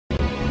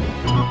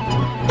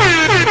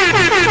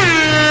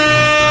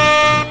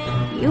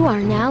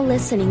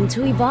listening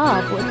to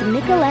Evolve with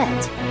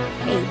Nicolette,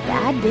 a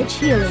bad bitch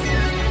healer.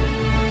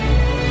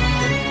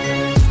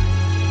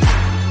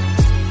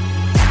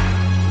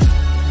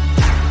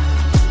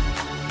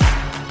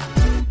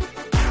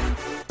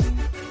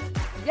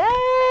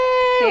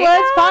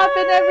 What's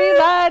poppin',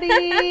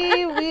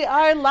 everybody? We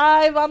are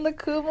live on the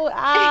Kumu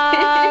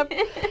app,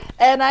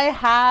 and I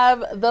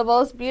have the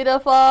most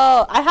beautiful.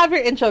 I have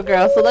your intro,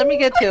 girl, so let me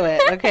get to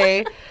it,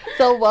 okay?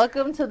 So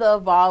welcome to the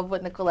Evolve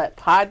with Nicolette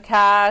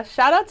podcast.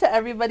 Shout out to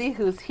everybody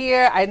who's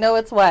here. I know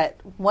it's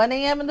 1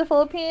 a.m. in the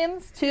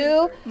Philippines?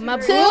 2:30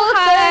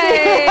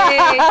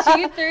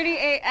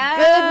 a.m.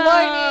 Good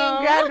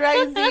morning, Grand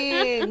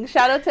Rising.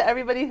 Shout out to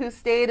everybody who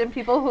stayed and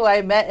people who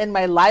I met in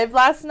my live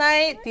last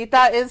night.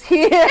 Tita is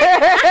here.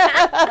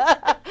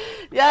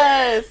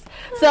 Yes.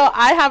 So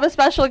I have a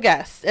special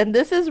guest, and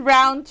this is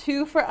round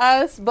 2 for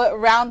us, but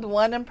round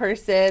 1 in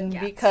person,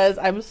 because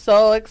I'm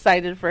so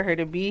excited for her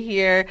to be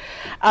here.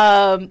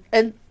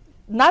 And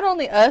not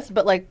only us,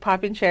 but like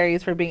popping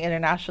cherries for being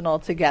international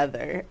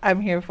together.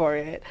 I'm here for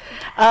it.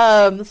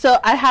 So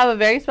I have a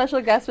very special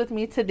guest with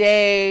me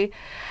today,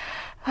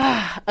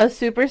 a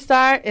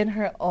superstar in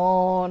her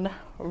own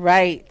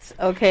right.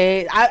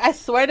 Okay, I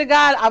swear to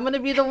God, I'm gonna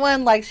be the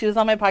one. Like, she was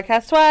on my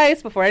podcast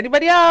twice before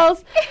anybody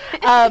else.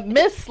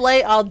 Miss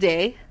Slay all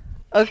day.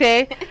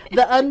 Okay,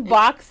 the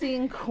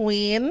unboxing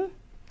queen,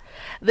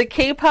 the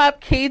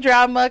K-pop,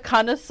 K-drama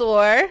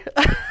connoisseur.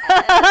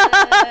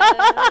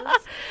 Yes.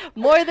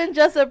 More than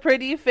just a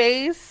pretty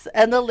face,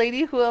 and the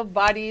lady who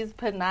embodies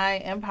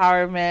Pinay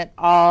empowerment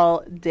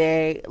all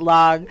day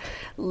long.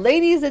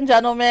 Ladies and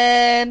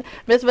gentlemen,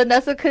 Miss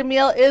Vanessa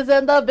Camille is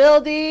in the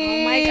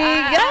building. Oh my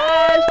gosh.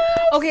 Yes.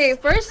 Okay,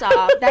 first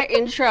off, that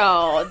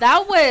intro,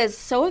 that was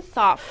so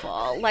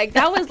thoughtful. Like,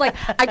 that was like,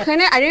 I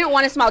didn't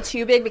want to smile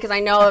too big because I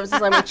know it was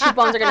just like my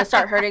cheekbones are going to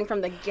start hurting from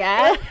the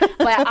get.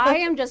 But I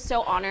am just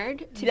so honored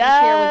to be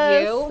here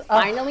with you,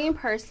 finally in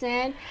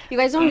person. You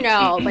guys don't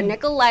know, but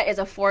Nicolette is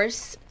a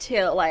force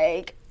to,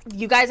 like,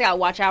 you guys gotta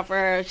watch out for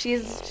her.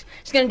 She's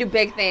gonna do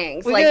big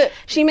things.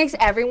 She makes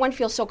everyone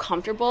feel so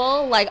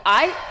comfortable. Like,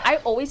 I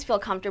always feel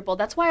comfortable.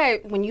 That's why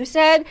when you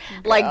said,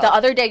 like, the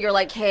other day, you're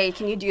like, hey,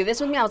 can you do this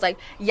with me? I was like,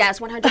 yes,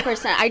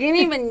 100%. I didn't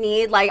even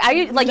need,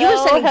 you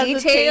were setting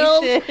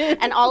details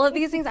and all of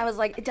these things. I was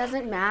like, it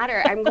doesn't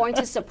matter. I'm going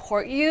to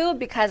support you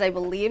because I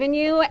believe in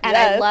you, and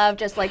I love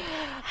just, like,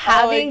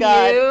 having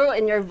you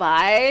and your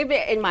vibe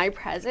in my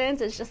presence.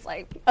 It's just,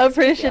 like,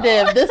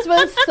 appreciative. This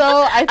was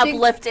so, I think,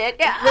 uplifted.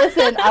 Yeah.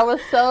 Listen, I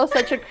was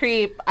such a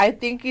creep. I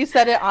think you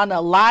said it on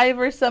a live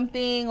or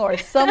something, or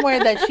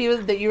somewhere that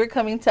you were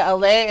coming to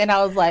LA, and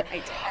I was like,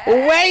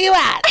 where are you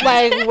at?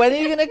 Like, when are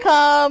you gonna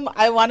come?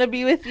 I want to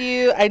be with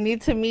you. I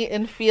need to meet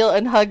and feel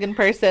and hug in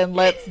person.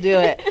 Let's do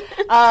it.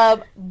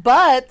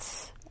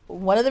 But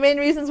one of the main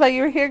reasons why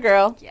you were here,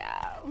 girl,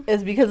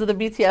 is because of the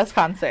BTS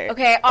concert.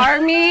 Okay,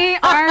 Army.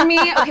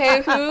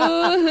 Okay,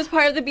 who's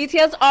part of the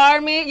BTS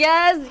Army?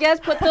 Yes,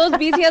 put those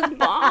BTS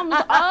bombs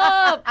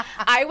up.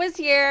 I was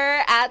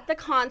here at the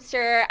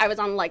concert. I was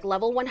on, like,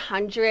 level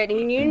 100,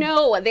 and you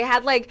know, they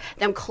had, like,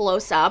 them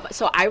close up.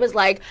 So I was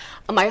like,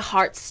 my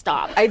heart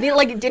stopped. I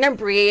didn't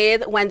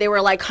breathe when they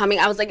were, like, coming.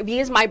 I was like, V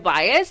is my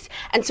bias.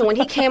 And so when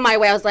he came my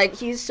way, I was like,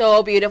 he's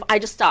so beautiful. I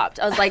just stopped.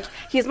 I was like,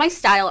 he's my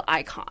style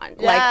icon.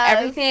 Yes. Like,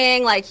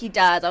 everything, like, he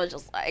does. I was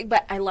just like,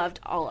 but I loved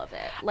all of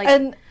it. Like,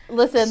 and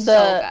listen,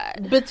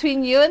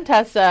 between you and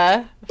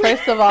Tessa,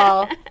 first of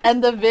all,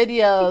 and the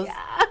videos,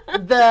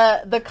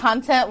 the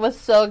content was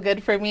so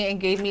good for me and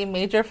gave me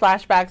major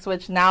flashbacks,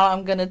 which now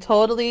I'm gonna you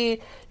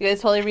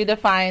guys totally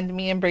redefined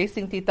me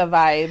embracing Tita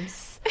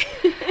vibes.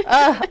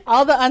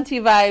 All the auntie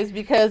vibes,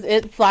 because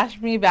it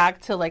flashed me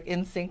back to, like,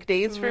 NSYNC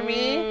days for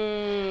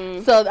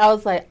me. So I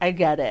was like, I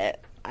get it,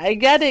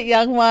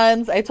 young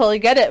ones. I totally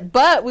get it.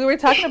 But we were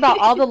talking about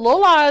all the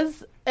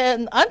Lolas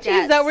and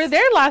aunties that were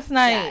there last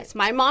night. Yes,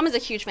 my mom is a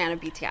huge fan of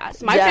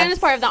BTS. My friend is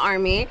part of the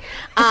Army,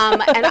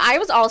 and I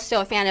was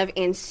also a fan of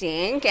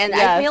NSYNC, and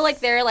I feel like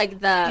they're, like,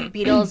 the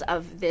Beatles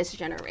of this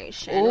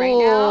generation right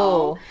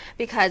now,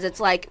 because it's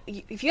like,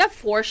 if you have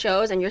 4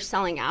 shows and you're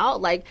selling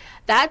out, like,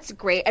 that's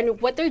great. And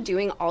what they're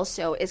doing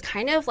also is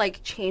kind of, like,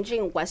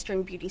 changing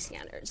Western beauty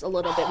standards a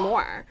little bit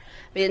more,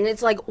 and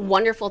it's, like,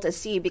 wonderful to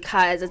see,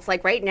 because it's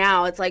like, right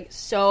now it's, like,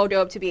 so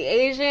dope to be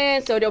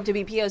Asian, so dope to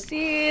be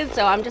POCs.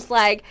 So I'm just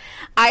like,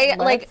 I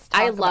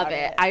love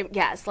it.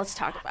 Let's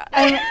talk about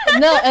it.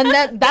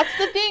 And that's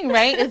the thing,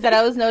 right? Is that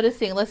I was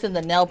noticing, listen,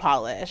 the nail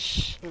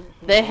polish,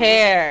 the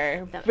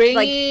hair, bringing,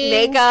 like,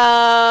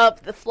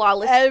 makeup, the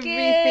flawless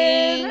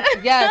everything.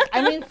 Skin. Yes,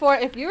 I mean,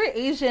 if you're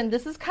Asian,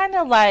 this is kind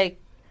of like,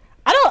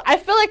 I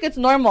feel like it's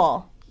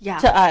normal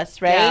to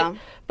us, right? Yeah.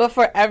 But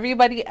for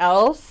everybody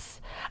else,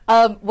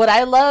 what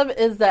I love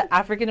is the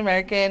African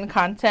American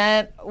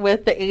content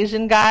with the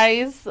Asian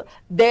guys.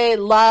 They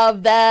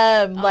love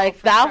them.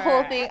 Like, that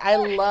whole thing. I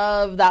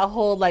love that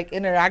whole, like,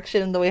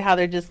 interaction, the way how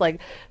they're just,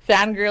 like,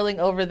 fangirling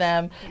over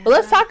them. Yeah. But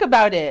let's talk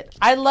about it.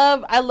 I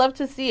love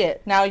to see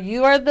it. Now,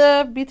 you are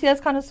the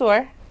BTS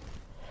connoisseur.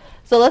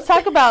 So let's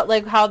talk about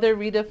like how they're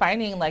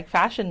redefining like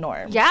fashion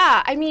norms.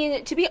 Yeah, I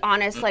mean, to be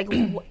honest, like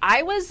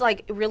I was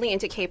like really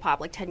into K-pop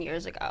like 10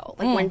 years ago,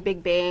 like when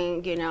Big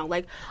Bang, you know,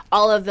 like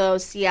all of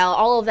those CL,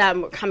 all of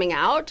them were coming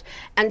out,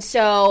 and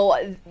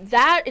so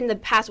that in the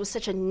past was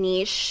such a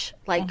niche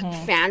like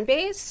fan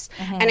base,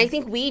 and I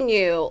think we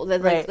knew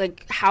that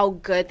like how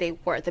good they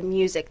were, the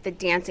music, the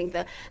dancing,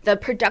 the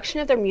production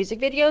of their music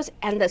videos,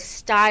 and the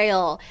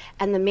style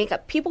and the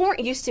makeup. People weren't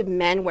used to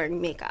men wearing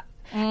makeup.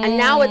 And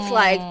now it's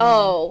like,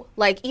 oh,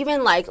 like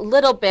even like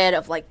little bit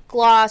of like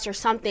gloss or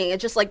something,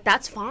 it's just like,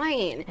 that's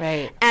fine.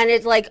 Right. And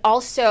it's like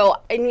also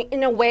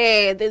in a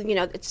way that, you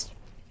know, it's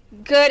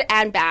good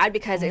and bad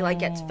because it like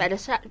gets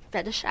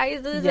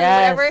fetishizes or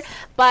whatever,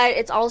 but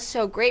it's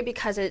also great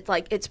because it's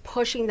like it's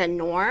pushing the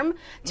norm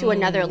to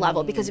another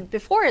level, because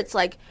before it's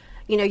like,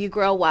 you know, you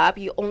grow up,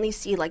 you only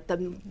see like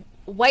the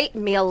white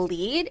male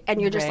lead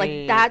and you're just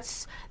like,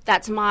 that's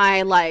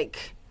my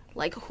like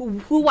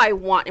who I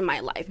want in my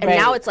life. And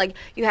now it's like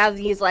you have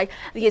these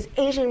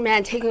Asian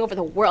men taking over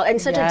the world,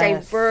 and such a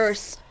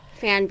diverse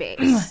fan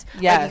base.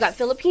 Like you got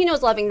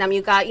Filipinos loving them,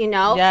 you got, you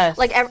know,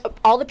 like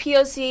all the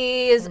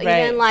POCs,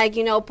 even like,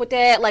 you know,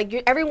 Pute, like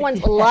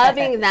everyone's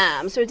loving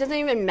them. So it doesn't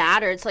even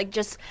matter. It's like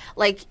just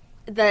like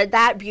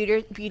that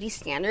beauty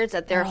standards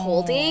that they're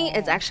holding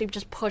is actually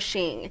just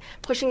pushing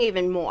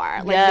even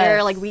more. Like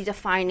they're like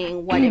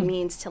redefining what it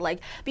means to like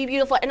be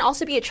beautiful and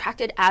also be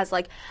attracted as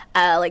like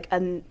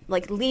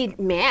lead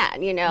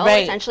man, you know,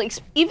 essentially,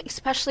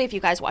 especially if you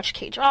guys watch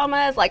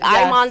K-dramas. Like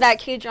I'm on that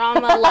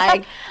K-drama.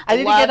 Like I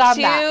need to get on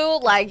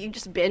that. Like you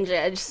just binge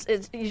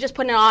it. You just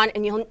put it on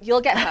and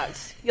you'll get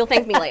hugs. You'll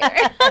thank me later.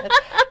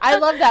 I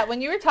love that. When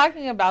you were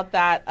talking about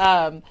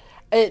that,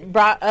 it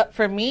brought up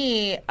for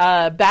me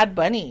Bad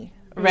Bunny,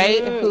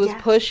 right? Who's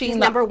pushing He's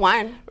number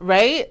one,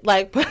 right?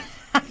 Like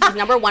he's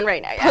number one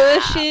right now.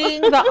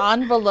 Pushing the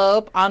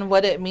envelope on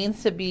what it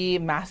means to be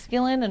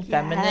masculine and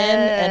feminine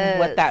and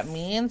what that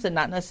means, and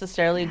not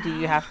necessarily do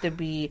you have to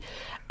be,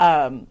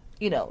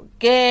 you know,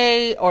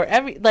 gay or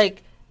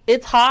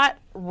it's hot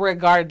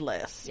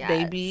regardless,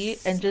 baby,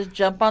 and just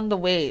jump on the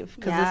wave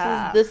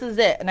because this is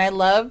it. And I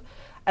love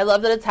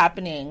that it's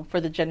happening for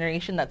the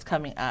generation that's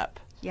coming up.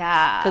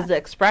 Yeah. Because the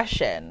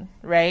expression,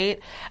 right?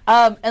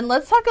 And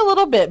let's talk a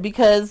little bit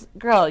because,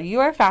 girl, you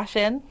are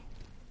fashion.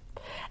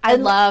 I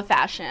love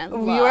fashion.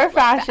 You are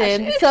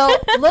fashion. So,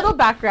 little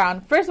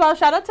background. First of all,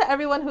 shout out to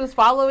everyone who's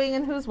following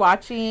and who's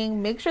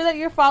watching. Make sure that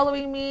you're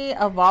following me,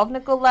 Evolve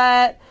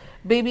Nicolette.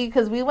 Baby,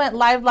 because we went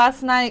live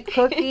last night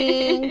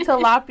cooking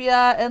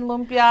tilapia and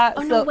lumpia.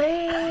 Oh, no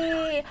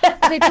way.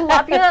 Okay,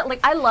 tilapia,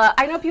 like,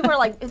 I know people are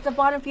like, it's the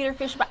bottom feeder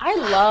fish, but I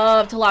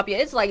love tilapia.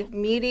 It's like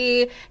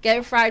meaty, get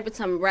it fried with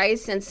some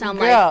rice and some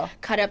like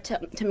cut up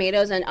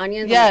tomatoes and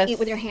onions and eat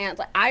with your hands.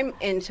 Like, I'm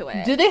into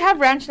it. Do they have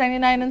Ranch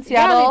 99 in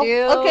Seattle?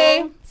 Yeah, they do.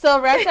 Okay, so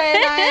Ranch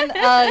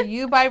 99,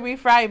 you buy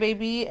refry,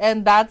 baby,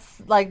 and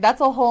that's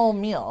a whole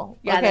meal.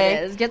 Yeah, okay?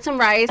 That is. Get some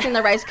rice in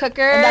the rice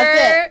cooker. And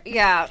that's it.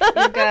 Yeah,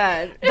 you're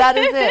good. That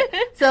is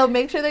it. So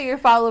make sure that you're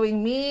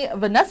following me.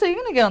 Vanessa, you're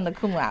going to get on the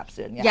Kumu app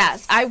soon.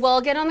 Yes, I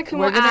will get on the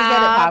Kumu app. We're going to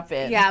get it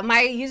poppin'. Yeah,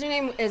 my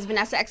username is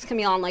Vanessa X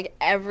Camille on like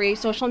every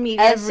social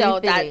media. So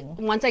that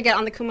once I get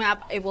on the Kumu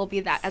app, it will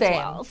be that as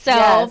well.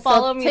 So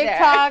follow me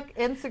TikTok,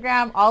 there.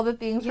 Instagram, all the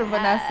things for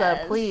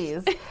Vanessa,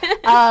 please.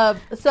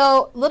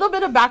 So little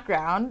bit of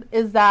background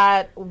is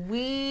that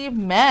we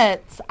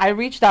met. I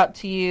reached out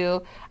to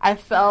you. I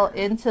fell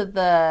into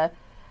the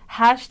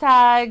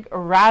hashtag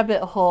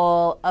rabbit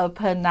hole of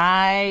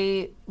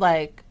Panay,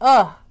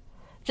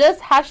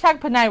 just hashtag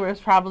Panay was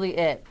probably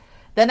it.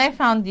 Then I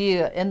found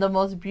you in the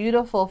most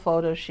beautiful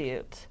photo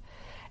shoot.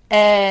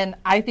 And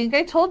I think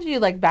I told you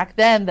like back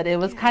then that it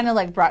was kind of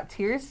like brought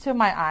tears to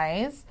my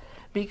eyes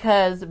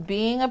because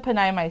being a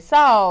Panay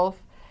myself,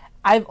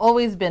 I've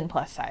always been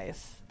plus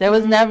size. There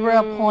was never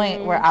a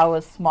point where I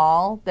was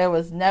small. I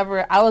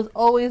was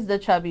always the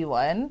chubby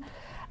one.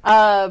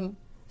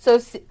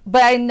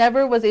 But I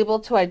never was able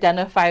to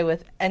identify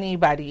with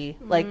anybody,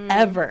 like,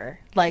 ever.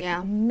 Like,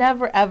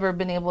 never, ever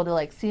been able to,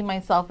 like, see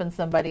myself in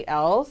somebody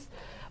else.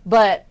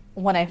 But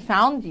when I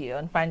found you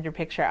and find your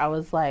picture, I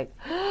was like,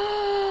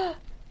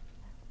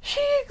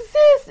 she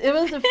exists.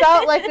 It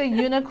felt like a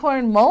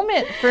unicorn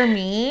moment for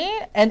me.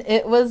 And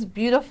it was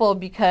beautiful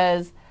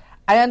because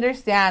I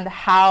understand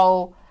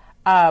how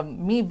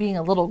me being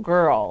a little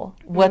girl,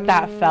 what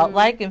that felt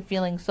like and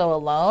feeling so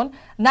alone.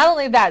 Not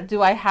only that,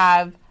 do I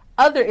have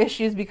other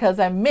issues because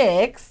I'm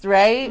mixed,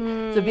 right?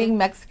 So being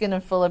Mexican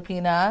and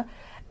Filipina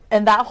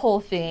and that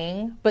whole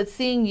thing. But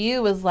seeing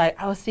you was like,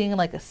 I was seeing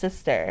like a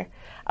sister.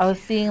 I was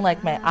seeing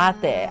like my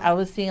ate. I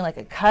was seeing like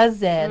a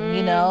cousin,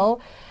 you know?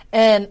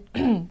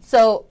 And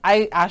so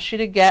I asked you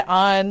to get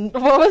on,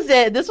 what was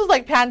it? This was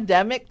like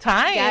pandemic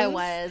time. Yeah, it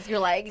was. You're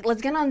like,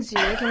 let's get on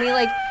Zoom.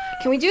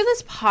 Can we do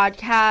this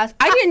podcast?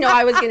 I didn't know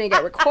I was going to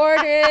get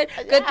recorded.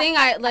 Good thing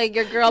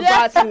your girl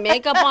brought some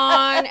makeup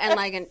on and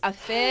like a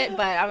fit,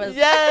 but I was.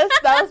 Yes,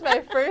 that was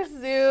my first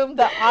Zoom.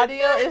 The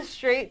audio is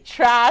straight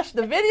trash.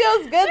 The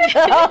video's good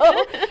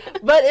though.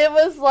 But it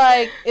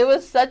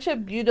was such a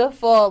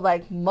beautiful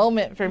like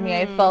moment for me.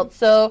 I felt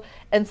so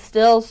and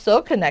still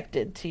so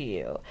connected to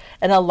you.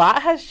 And a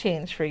lot has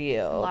changed for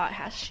you. A lot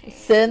has changed.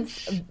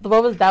 Since,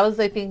 that was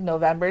I think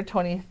November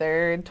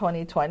 23rd,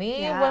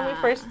 2020 when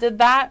we first did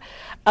that.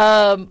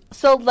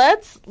 So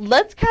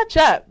let's catch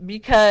up,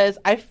 because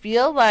I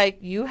feel like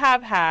you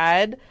have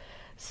had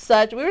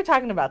we were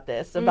talking about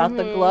this, about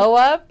the glow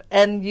up,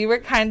 and you were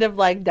kind of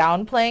like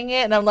downplaying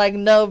it, and I'm like,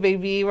 no,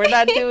 baby, we're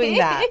not doing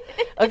that.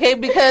 Okay,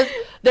 because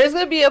there's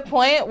going to be a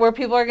point where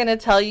people are going to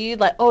tell you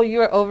like, oh,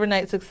 you're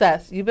overnight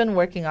success. You've been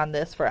working on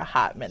this for a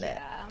hot minute.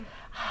 Yeah.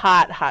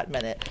 Hot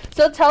minute.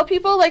 So tell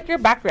people like your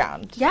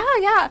background.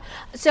 Yeah.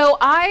 So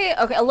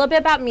a little bit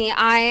about me.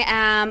 I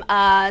am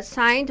a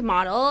signed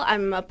model.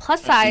 I'm a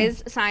plus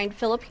size signed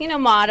Filipino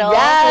model,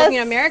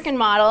 Filipino American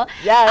model.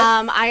 Yes.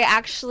 I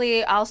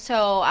actually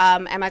also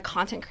am a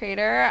content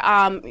creator,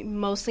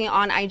 mostly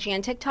on IG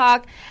and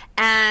TikTok.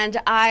 And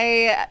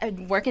I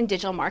work in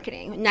digital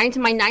marketing.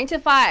 My 9 to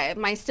 5,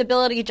 my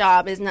stability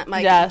job is not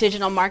my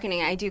digital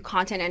marketing. I do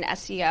content and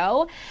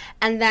SEO.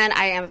 And then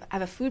I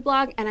have a food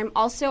blog, and I'm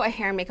also a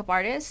hair and makeup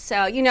artist.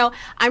 So,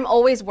 I'm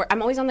always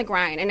on the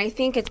grind. And I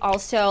think it's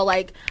also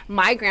like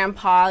my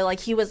grandpa,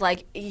 like he was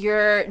like,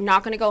 you're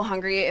not going to go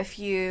hungry if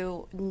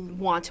you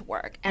want to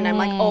work. And I'm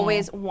like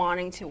always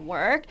wanting to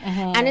work.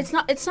 And it's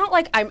not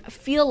like I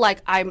feel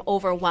like I'm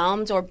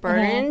overwhelmed or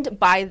burdened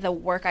by the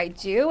work I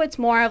do. It's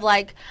more of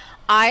like,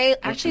 I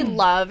actually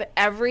love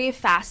every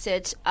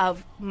facet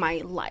of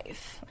my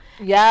life.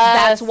 Yeah,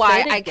 that's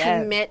why I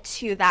commit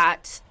to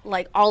that,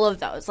 like all of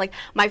those. Like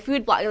my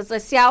food blog, it's the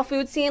Seattle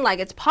food scene, like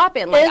it's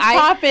popping. Like it's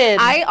popping.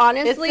 I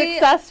honestly, it's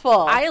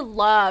successful. I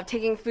love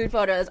taking food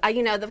photos.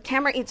 The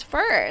camera eats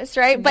first,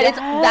 right? But it's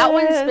that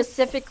one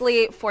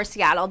specifically for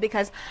Seattle,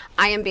 because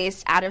I am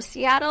based out of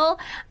Seattle.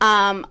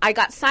 I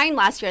got signed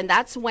last year, and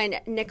that's when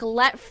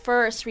Nicolette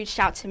first reached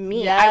out to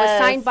me. I was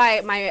signed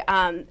by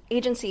my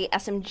agency,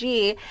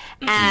 SMG,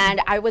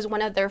 and I was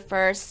one of their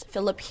first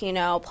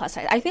Filipino plus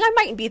size. I think I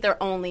might be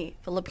their only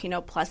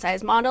Filipino plus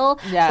size model,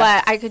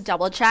 but I could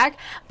double check.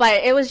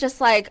 But it was just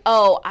like,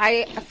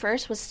 I at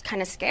first was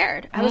kind of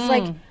scared. I was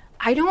like,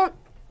 I don't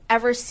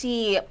ever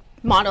see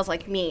models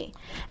like me.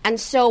 And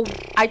so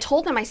I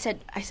told them, I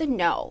said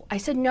no. I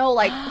said no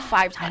like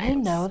 5 times. I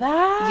didn't know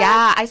that.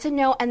 Yeah, I said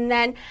no. And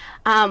then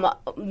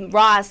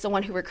Ross, the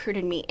one who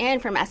recruited me in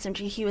from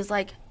SMG, he was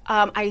like,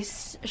 I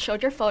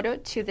showed your photo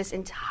to this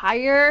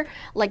entire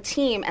like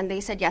team, and they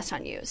said yes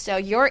on you. So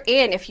you're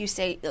in if you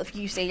say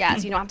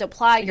yes. You don't have to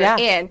apply. You're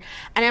in.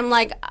 And I'm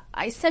like,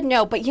 I said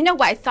no, but you know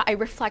what? I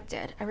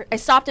reflected. I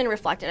stopped and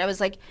reflected. I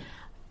was like,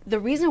 the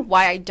reason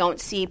why I don't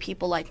see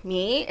people like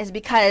me is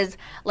because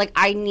like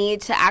I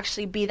need to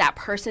actually be that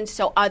person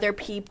so other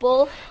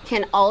people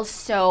can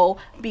also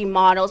be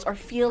models or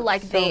feel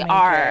like they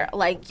are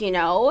like,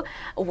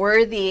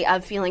 worthy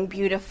of feeling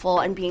beautiful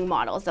and being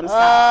models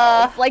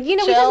themselves. We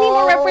just need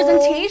more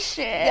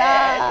representation.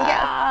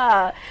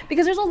 Yeah.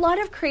 Because there's a lot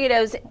of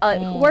creatives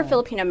who are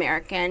Filipino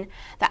American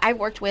that I've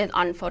worked with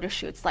on photo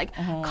shoots. Like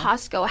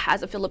Costco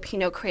has a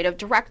Filipino creative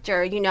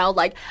director,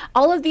 like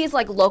all of these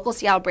like local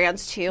Seattle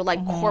brands too, like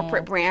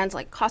corporate brands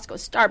like Costco,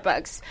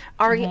 Starbucks,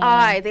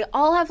 REI, they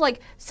all have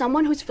like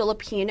someone who's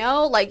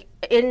Filipino, like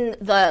in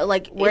the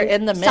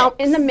in the mix.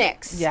 In the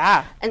mix.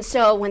 Yeah. And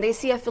so when they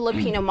see a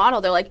Filipino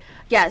model, they're like,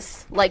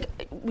 yes, like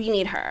we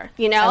need her,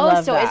 I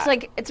love so that. it's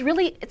like it's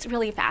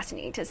really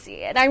fascinating to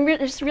see it. I'm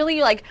just really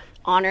like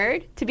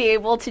honored to be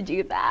able to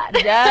do that.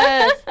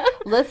 Yes.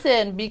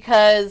 Listen,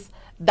 because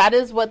that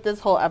is what this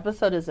whole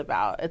episode is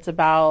about. It's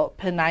about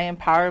Pinay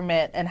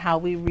empowerment and how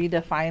we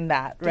redefine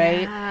that,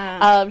 right?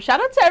 Yeah.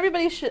 Shout out to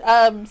everybody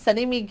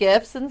sending me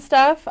gifts and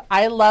stuff.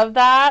 I love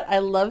that. I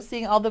love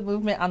seeing all the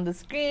movement on the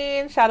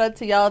screen. Shout out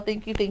to y'all.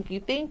 Thank you.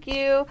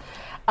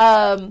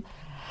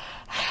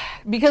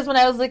 Because when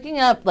I was looking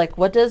up, like,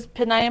 what does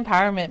Pinay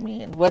empowerment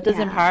mean? What does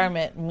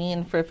empowerment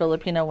mean for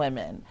Filipino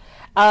women?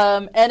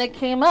 And it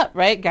came up,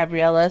 right?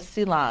 Gabriela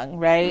Silang,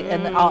 right?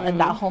 And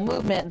that whole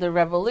movement, the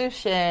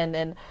revolution,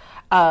 and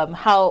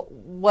how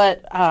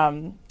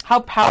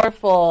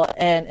powerful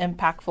and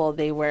impactful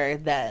they were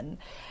then.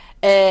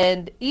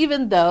 And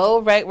even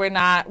though, right,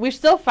 we're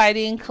still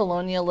fighting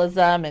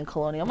colonialism and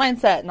colonial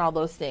mindset and all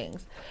those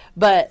things,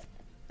 but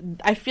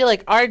I feel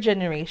like our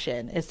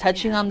generation is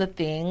touching on the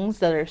things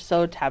that are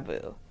so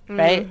taboo,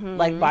 right?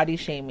 Like body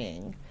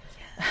shaming.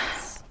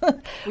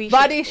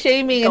 Body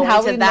shaming and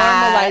how we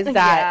normalize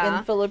that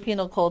in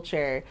Filipino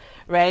culture,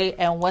 right?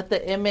 And what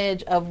the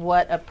image of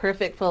what a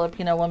perfect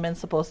Filipino woman's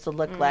supposed to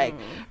look like,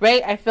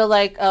 right? I feel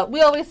like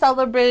we always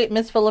celebrate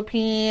Miss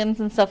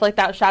Philippines and stuff like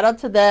that. Shout out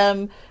to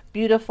them,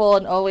 beautiful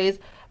and always,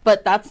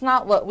 but that's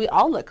not what we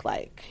all look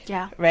like,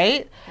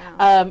 right?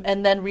 Yeah.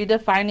 And then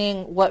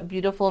redefining what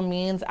beautiful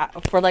means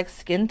for like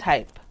skin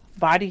type,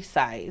 body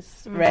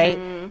size, right?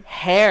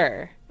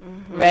 Hair,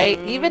 right?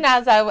 Even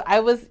as I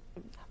was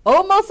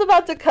almost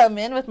about to come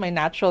in with my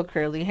natural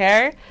curly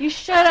hair. You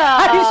should have.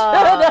 I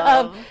should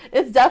have.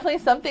 It's definitely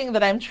something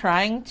that I'm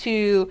trying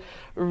to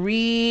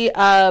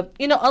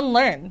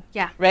unlearn.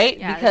 Yeah. Right?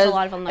 Yeah, because a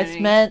lot of unlearning. I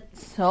spent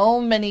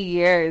so many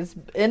years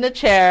in a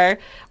chair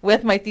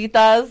with my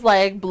titas,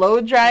 like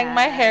blow drying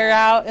my hair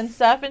out and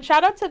stuff. And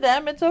shout out to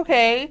them. It's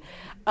okay.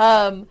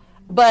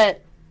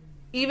 But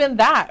even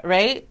that,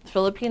 right?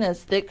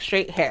 Filipinas, thick,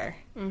 straight hair.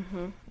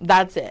 Mm-hmm.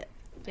 That's it.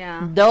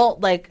 Yeah.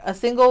 Don't, like, a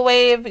single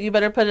wave, you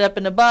better put it up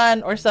in a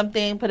bun or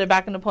something, put it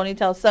back in a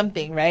ponytail,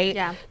 something, right?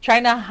 Yeah.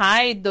 Trying to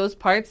hide those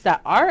parts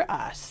that are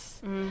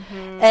us.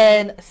 Mm-hmm.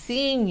 And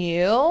seeing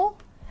you,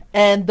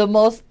 and the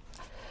most,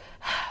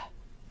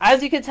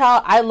 as you can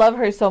tell, I love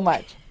her so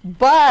much.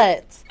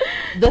 But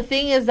the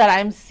thing is that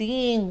I'm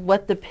seeing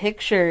what the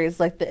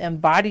pictures, like the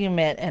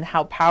embodiment and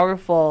how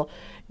powerful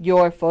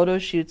your photo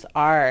shoots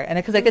are. And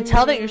because I could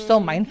tell that you're so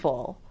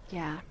mindful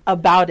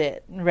about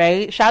it,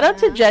 right? Shout out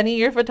to Jenny,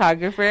 your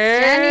photographer.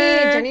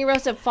 Jenny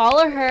Rosa,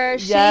 follow her.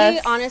 She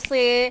Yes.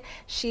 honestly,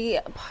 she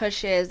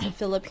pushes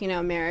Filipino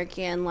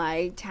American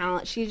like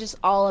talent. She's just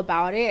all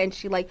about it, and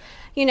she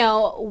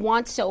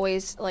wants to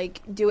always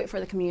like do it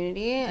for the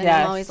community. And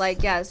Yes. I'm always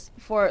like, yes,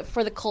 for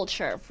the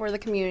culture, for the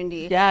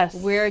community. Yes.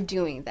 We're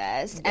doing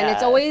this, and Yes.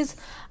 it's always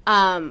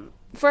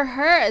for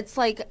her, it's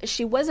like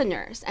she was a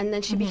nurse and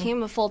then she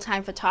became a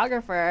full-time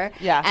photographer.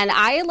 Yeah. And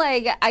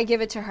I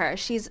give it to her.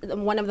 She's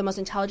one of the most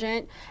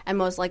intelligent and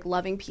most like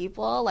loving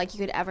people like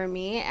you could ever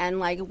meet. And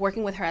like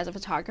working with her as a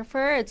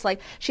photographer, it's like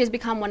she has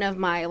become one of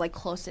my like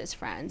closest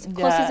friends,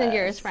 closest and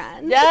dearest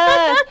friends.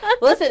 Yes.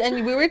 Listen,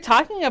 and we were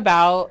talking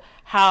about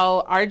how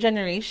our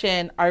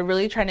generation are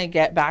really trying to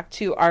get back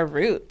to our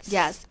roots.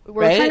 Yes,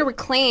 we're right? trying to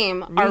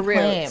reclaim our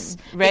roots,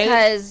 right?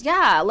 Because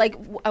like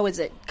what was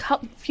it?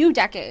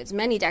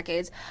 Many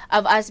decades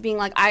of us being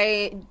like,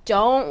 I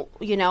don't,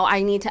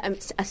 I need to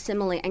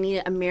assimilate. I need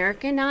to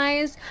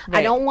Americanize. Right.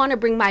 I don't want to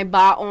bring my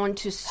baon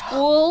to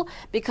school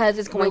because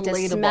it's going to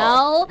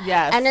smell.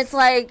 Yes, and it's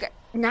like.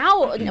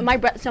 Now, I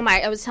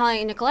was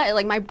telling Nicolette,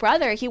 like my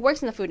brother, he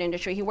works in the food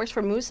industry. He works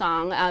for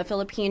Musang, a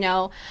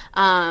Filipino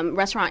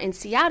restaurant in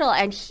Seattle,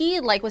 and he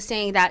like was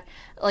saying that,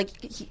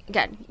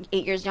 again,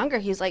 8 years younger,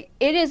 he's like,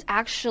 it is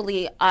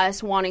actually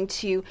us wanting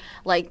to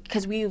like,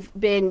 because we've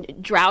been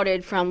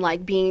droughted from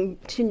like being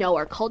to know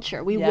our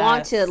culture. We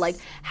want to like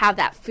have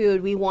that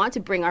food. We want to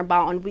bring our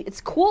baon.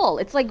 It's cool.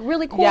 It's like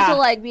really cool to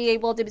like be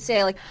able to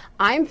say like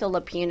I'm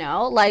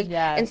Filipino, like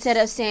instead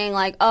of saying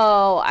like,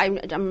 oh, I'm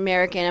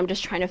American. I'm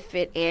just trying to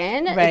fit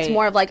in. Right. It's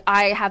more of like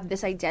I have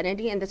this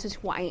identity and this is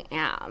who I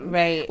am.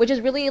 Right. Which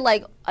is really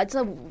like it's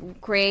a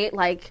great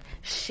like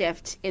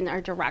shift in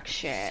our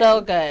direction. So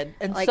good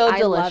and like, so I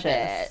delicious. Love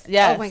it.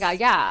 Yes. Oh my god,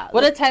 yeah.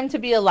 What a time to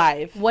be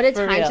alive. What a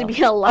time to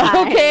be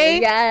alive. Okay.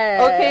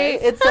 Yes. Okay.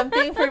 It's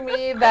something for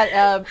me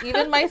that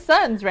even my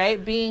sons,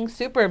 right, being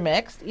super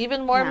mixed,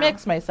 even more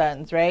mixed, my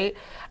sons, right,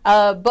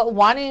 but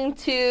wanting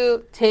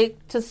to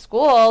take to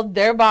school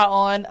their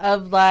baon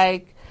of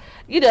like,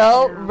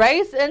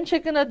 rice and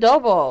chicken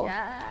adobo.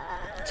 Yeah.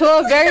 To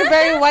a very,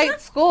 very white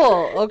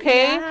school,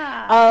 okay?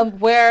 Yeah.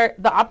 Where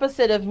the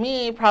opposite of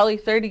me probably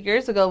 30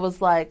 years ago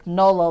was like,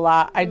 no,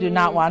 Lola, I do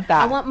not want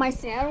that. I want my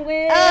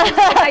sandwich.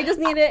 I just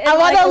need it. I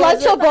want a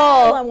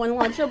Lunchable. I want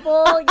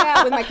Lunchable,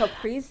 yeah, with my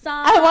Capri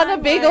Sun. I want a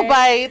Bagel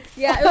Bites.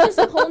 Yeah, it was just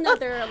a whole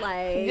nother,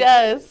 like,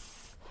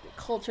 yes,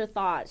 culture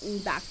thought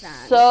back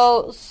then.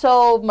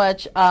 So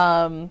much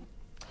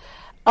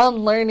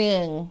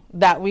unlearning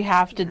that we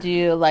have to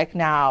do like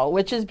now,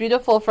 which is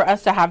beautiful for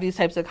us to have these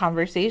types of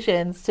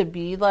conversations, to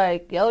be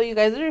like, yo, you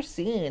guys are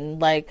seen,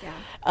 like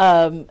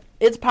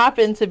it's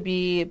poppin' to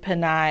be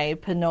Pinay,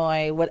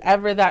 Pinoy,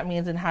 whatever that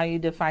means and how you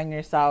define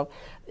yourself.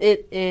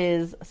 It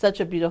is such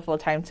a beautiful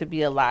time to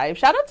be alive.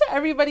 Shout out to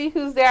everybody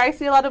who's there. I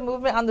see a lot of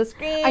movement on the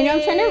screen. I know,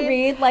 I'm trying to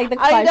read like the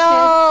questions.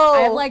 I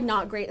have like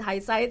not great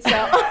eyesight, so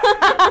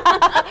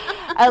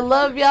I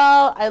love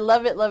y'all. I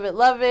love it, love it,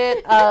 love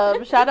it.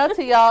 Shout out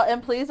to y'all,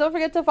 and please don't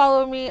forget to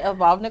follow me,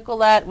 Evolve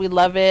Nicolette. We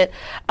love it.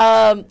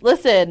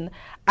 Listen,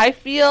 I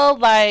feel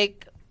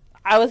like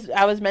I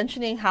was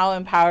mentioning how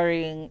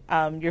empowering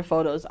your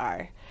photos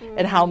are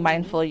and how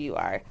mindful you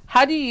are.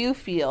 How do you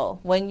feel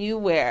when you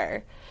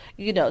wear,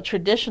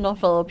 traditional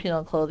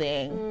Filipino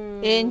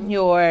clothing in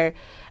your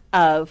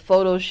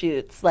photo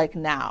shoots like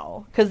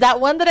now? Because that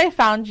one that I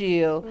found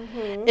you,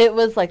 it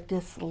was like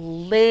this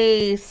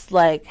lace,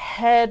 like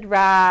head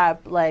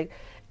wrap, like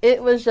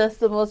it was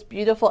just the most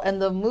beautiful,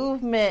 and the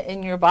movement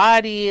in your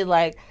body,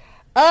 like,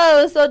 oh,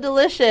 it was so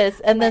delicious.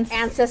 And then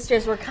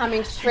ancestors were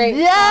coming straight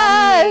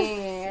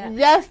yes, from me.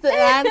 Yes, the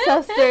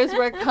ancestors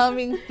were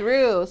coming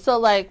through. So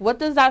like, what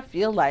does that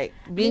feel like,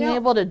 being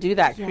able to do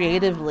that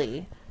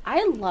creatively?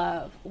 I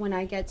love when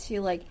I get to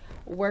like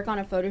work on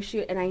a photo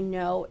shoot and I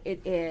know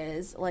it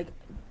is like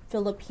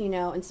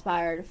Filipino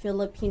inspired,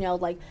 Filipino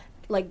like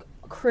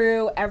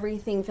crew,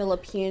 everything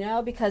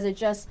Filipino, because it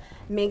just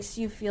makes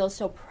you feel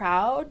so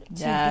proud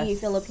to be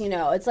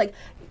Filipino. It's like,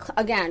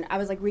 again, I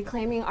was like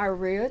reclaiming our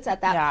roots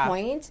at that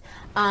point.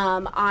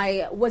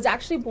 I was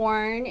actually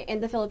born in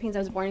the Philippines. I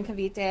was born in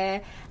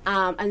Cavite,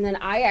 and then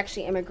I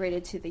actually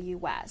immigrated to the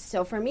U.S.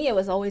 So for me, it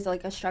was always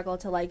like a struggle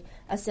to like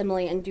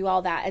assimilate and do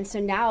all that. And so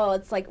now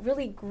it's like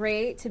really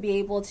great to be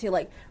able to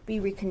like be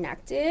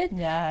reconnected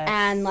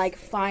and like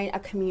find a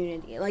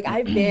community. Like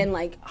I've been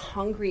like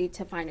hungry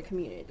to find a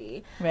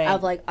community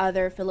of like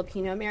other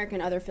Filipino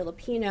American, other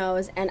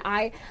Filipinos, and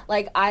I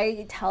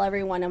tell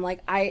everyone, I'm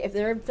like, if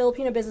they're a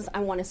Filipino business, I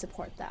want to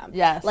support them.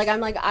 Like I'm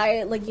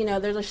like, you know,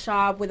 there's a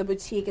shop with a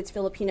boutique, it's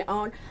Filipino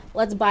owned,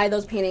 let's buy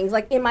those paintings.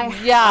 Like in my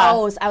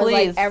house, I was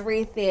like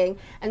everything.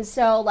 And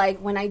so like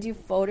when I do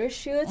photo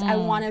shoots, I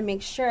want to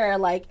make sure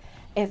like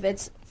if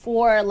it's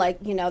for like,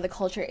 you know, the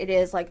culture, it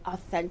is like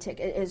authentic,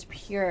 it is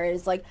pure,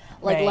 it's like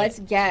let's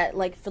get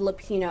like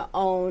Filipino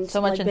owned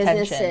so much like,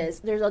 businesses.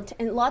 There's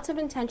lots of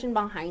intention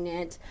behind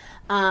it,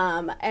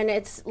 and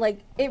it's like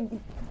it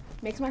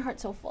makes my heart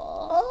so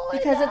full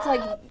because it's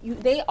like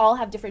they all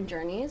have different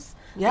journeys.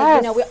 Like,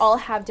 you know, we all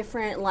have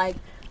different like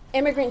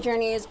immigrant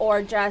journeys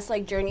or just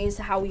like journeys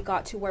to how we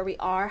got to where we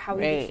are, how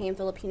we became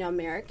Filipino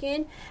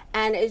American.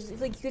 And it's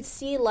like you could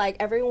see like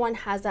everyone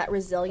has that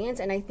resilience,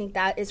 and I think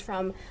that is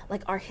from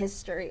like our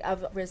history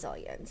of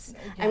resilience.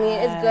 I mean,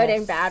 it's good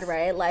and bad,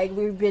 right? Like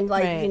we've been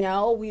like, you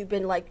know, we've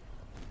been like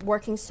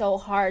working so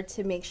hard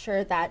to make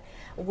sure that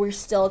we're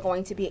still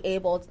going to be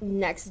able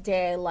next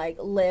day like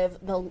live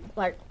the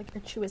like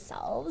our truest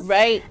selves,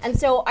 and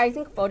so I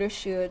think photo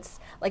shoots,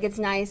 like it's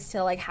nice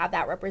to like have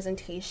that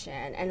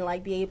representation and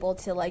like be able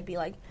to like be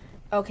like,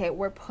 okay,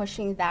 we're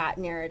pushing that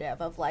narrative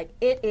of like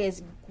it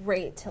is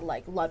great to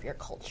like love your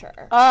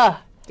culture.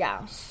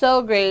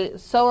 So great,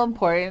 so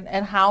important,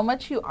 and how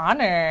much you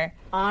honor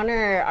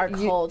our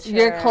culture,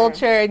 your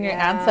culture and your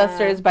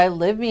ancestors by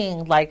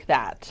living like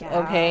that.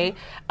 Okay,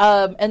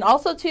 and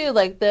also too,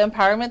 like the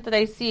empowerment that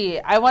I see.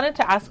 I wanted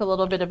to ask a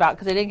little bit about,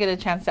 because I didn't get a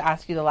chance to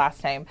ask you the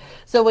last time.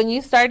 So when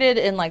you started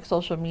in like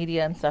social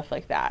media and stuff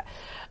like that,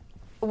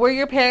 were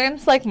your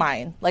parents like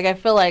mine? Like I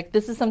feel like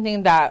this is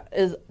something that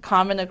is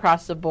common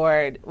across the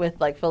board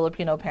with like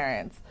Filipino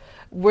parents.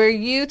 Were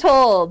you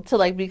told to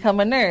like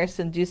become a nurse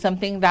and do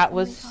something that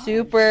was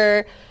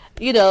super,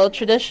 you know,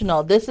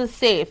 traditional? This is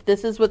safe.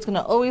 This is what's going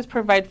to always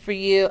provide for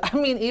you. I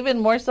mean, even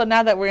more so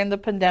now that we're in the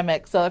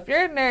pandemic. So if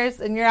you're a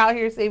nurse and you're out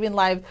here saving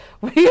lives,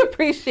 we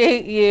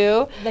appreciate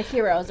you. The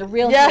heroes, the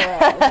real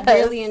heroes,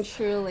 really and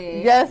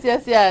truly.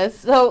 Yes.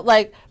 So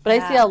like, but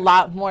I see a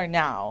lot more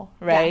now,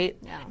 right?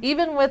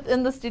 Even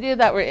within the studio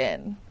that we're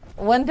in.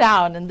 One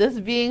down, and this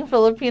being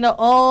Filipino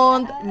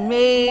owned,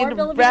 made,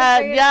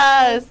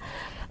 bred,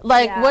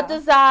 like, what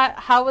does that,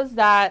 how is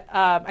that,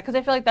 because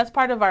I feel like that's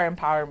part of our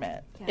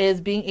empowerment,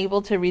 is being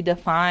able to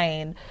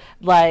redefine,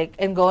 like,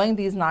 and going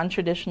these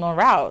non-traditional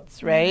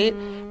routes, right?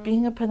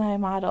 Being a Pinay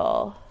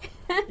model,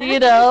 you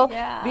know,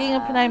 being a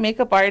Pinay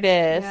makeup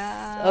artist,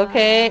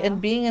 okay, and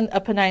being a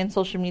Pinay in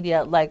social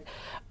media, like,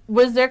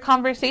 was there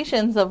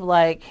conversations of,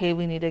 like, hey,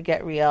 we need to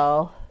get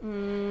real?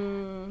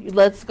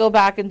 Let's go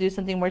back and do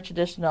something more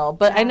traditional.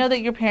 But I know that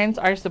your parents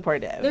are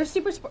supportive. They're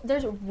super.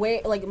 There's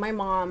way like my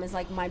mom is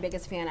like my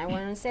biggest fan. I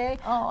want to say.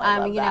 I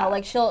love you that. know,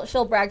 like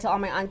she'll brag to all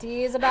my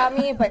aunties about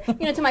me, but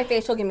you know, to my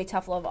face, she'll give me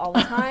tough love all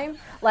the time.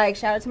 Like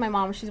shout out to my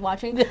mom if she's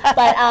watching.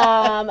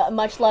 But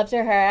much love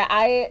to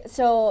her.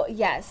 So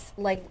yes,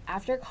 like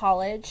after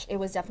college, it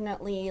was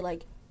definitely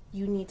like,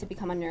 you need to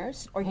become a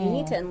nurse or you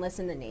need to enlist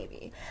in the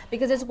Navy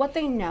because it's what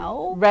they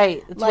know.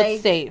 Right. It's like,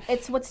 what's safe.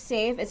 It's what's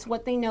safe. It's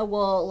what they know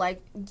will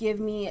like give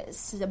me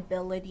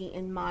stability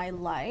in my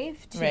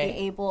life to be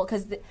able,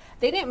 because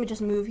they didn't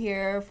just move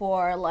here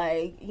for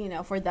like, you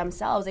know, for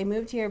themselves. They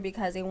moved here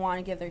because they want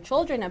to give their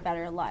children a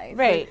better life.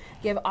 Right.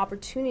 Give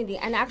opportunity.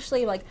 And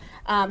actually like,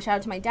 shout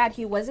out to my dad.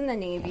 He was in the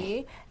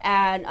Navy,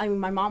 and I mean,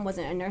 my mom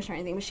wasn't a nurse or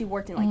anything, but she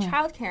worked in like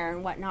childcare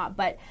and whatnot.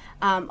 But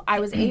I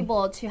was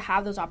able to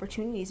have those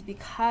opportunities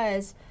because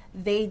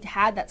they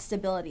had that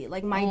stability.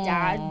 Like my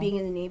dad being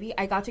in the Navy,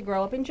 I got to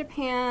grow up in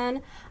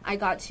Japan. I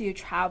got to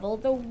travel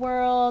the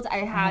world. I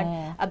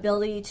had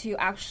ability to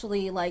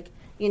actually like,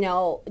 you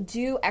know,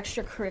 do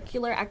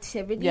extracurricular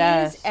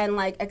activities and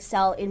like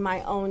excel in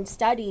my own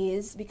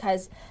studies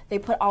because they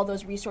put all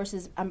those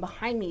resources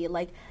behind me.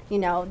 Like, you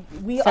know,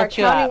 we are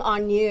counting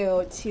on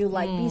you to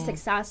like be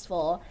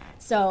successful.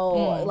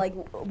 So like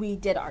we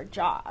did our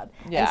job.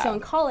 And so in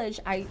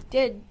college, I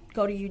did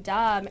go to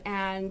UW,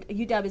 and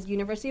UW is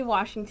University of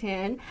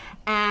Washington,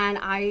 and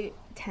I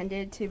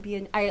intended to be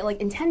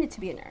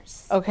a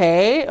nurse.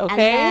 Okay. And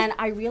then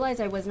I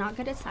realized I was not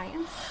good at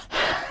science.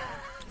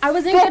 I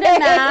wasn't good at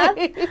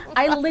math.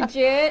 I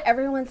legit,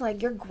 everyone's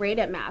like, you're great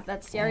at math.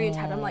 That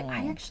stereotype. I'm like,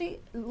 I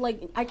actually,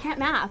 like, I can't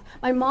math.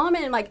 My mom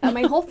and like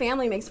my whole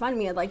family makes fun of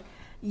me. Like,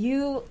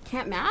 you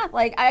can't math.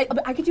 Like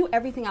I could do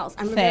everything else.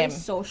 I'm a very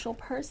social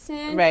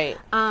person. Right.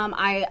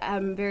 I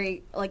am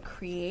very like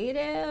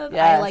creative.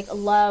 I like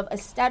love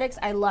aesthetics.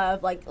 I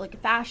love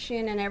like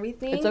fashion and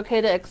everything. It's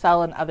okay to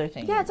excel in other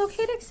things. Yeah, it's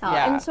okay to excel.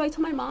 Yeah. And so I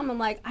told my mom, I'm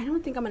like, I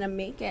don't think I'm gonna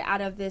make it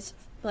out of this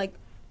like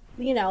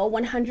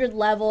 100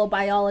 level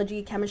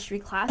biology, chemistry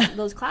class,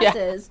 those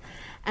classes.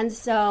 And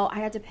so I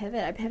had to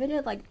pivot. I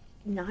pivoted like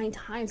 9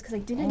 times because I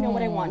didn't know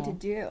what I wanted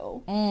to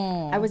do.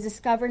 I was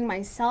discovering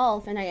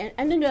myself, and I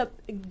ended up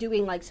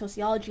doing like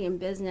sociology and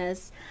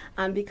business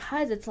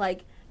because it's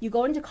like you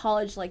go into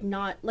college like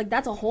not like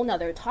that's a whole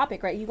nother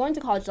topic, right? You go into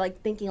college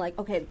like thinking like,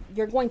 okay,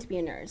 you're going to be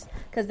a nurse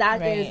because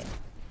that is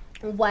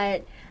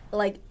what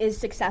like is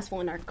successful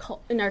in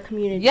our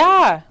community.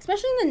 Yeah,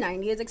 especially in the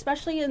 90s,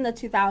 especially in the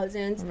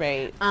 2000s.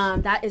 Right.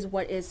 That is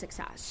what is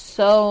success.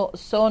 So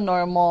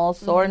normal,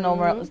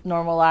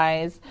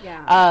 normalized.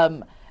 Yeah.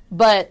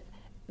 But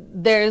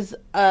there's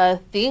a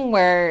thing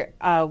where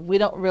we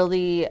don't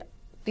really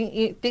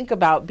think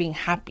about being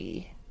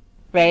happy,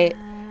 right?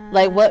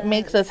 Like what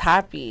makes us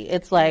happy.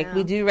 It's like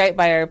we do right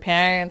by our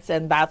parents,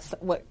 and that's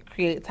what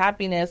creates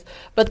happiness.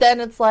 But then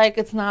it's like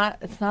it's not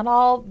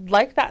all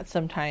like that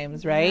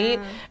sometimes, right?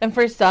 And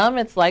for some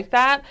it's like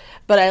that,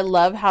 but I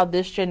love how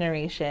this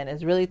generation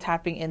is really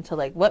tapping into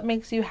like what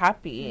makes you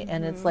happy,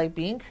 and it's like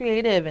being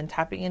creative and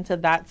tapping into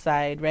that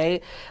side,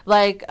 right?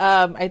 Like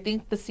I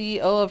think the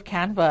CEO of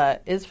Canva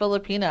is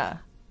Filipina.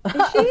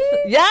 Is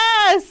she?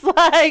 Yes,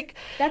 like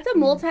that's a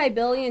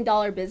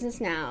multi-billion-dollar business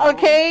now.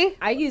 Okay,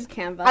 I use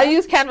Canva. I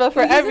use Canva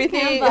for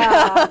everything.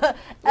 Canva?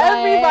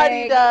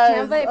 Everybody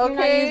does. Canva, if you're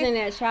not using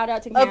it, shout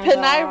out to Canva.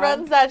 Pinay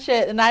runs that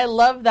shit, and I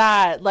love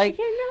that. Like, I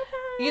didn't know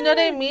that. you know what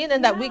I mean?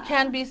 And that we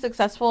can be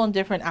successful in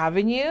different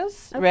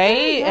avenues, Okay,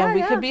 right? yeah, And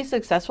we could be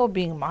successful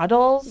being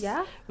models.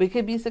 Yeah. We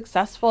could be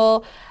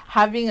successful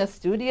having a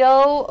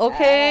studio,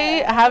 okay?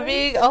 Yes.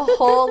 Having a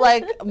whole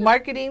like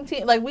marketing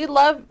team. Like we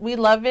love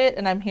it,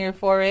 and I'm here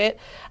for it.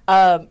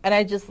 And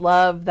I just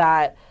love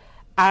that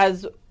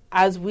as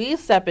we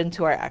step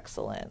into our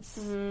excellence,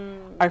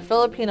 our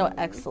Filipino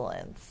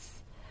excellence,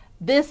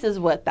 this is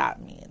what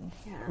that means.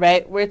 Yeah.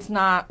 Right? Where it's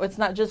not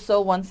just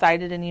so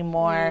one-sided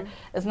anymore.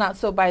 It's not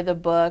so by the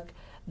book.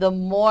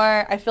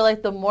 I feel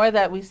like the more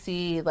that we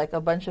see like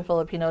a bunch of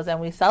Filipinos and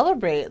we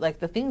celebrate like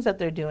the things that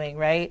they're doing,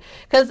 right?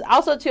 Because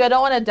also too, I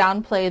don't want to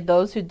downplay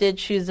those who did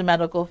choose the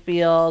medical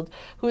field,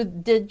 who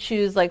did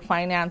choose like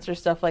finance or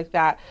stuff like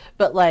that.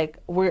 But like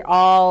we're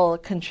all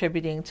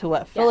contributing to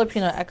what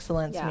Filipino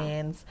excellence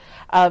means.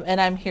 And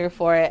I'm here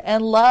for it,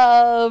 and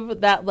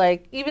love that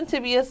like even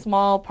to be a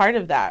small part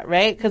of that,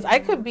 right? Because I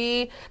could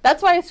be,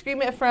 that's why I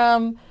scream it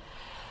from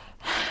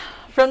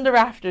the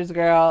rafters,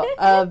 girl,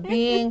 of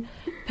being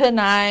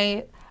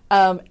Pinay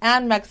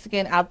and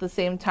Mexican at the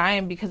same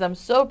time, because I'm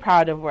so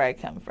proud of where I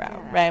come from,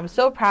 right? I'm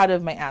so proud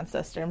of my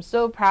ancestor. I'm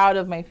so proud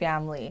of my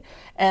family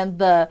and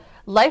the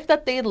life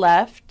that they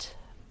left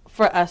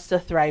for us to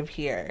thrive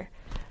here.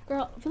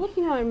 Girl,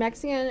 Filipino and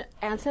Mexican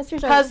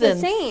ancestors are Cousins.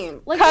 the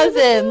same. Like, Cousins.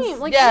 they're the same.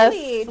 Like, Yes.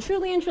 really,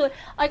 truly and truly.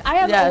 Like, I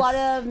have a lot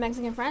of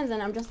Mexican friends,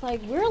 and I'm just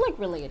like, we're like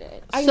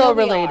related. I So know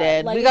we are.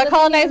 related. Like, We it got doesn't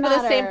colonized by the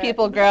matter. same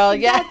people, girl.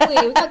 Yeah.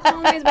 Exactly. We got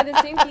colonized by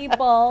the same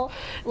people.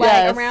 Like,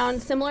 Yes.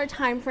 around similar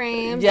time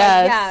frames.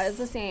 Yes. Like, yeah, it's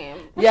the same.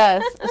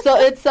 Yes. So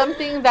it's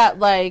something that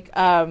like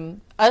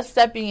us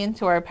stepping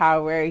into our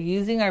power,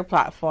 using our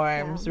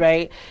platforms,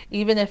 right?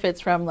 Even if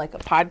it's from like a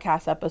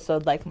podcast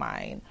episode like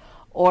mine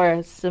or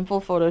a simple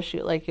photo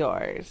shoot like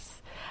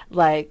yours.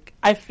 Like,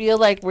 I feel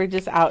like we're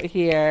just out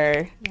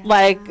here,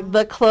 like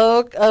the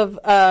cloak of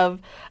a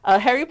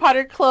Harry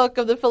Potter cloak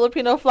of the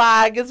Filipino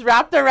flag is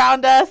wrapped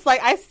around us.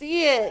 Like, I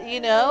see it, you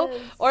know?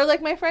 Or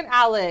like my friend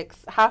Alex,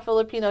 half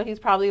Filipino, he's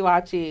probably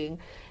watching.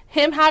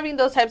 Him having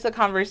those types of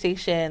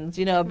conversations,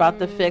 you know, about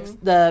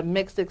the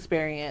mixed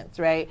experience,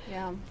 right?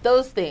 Yeah.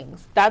 Those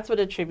things. That's what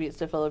attributes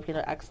to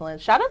Filipino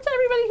excellence. Shout out to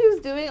everybody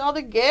who's doing all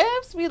the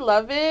gifts. We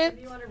love it.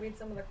 Do you want to read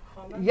some of the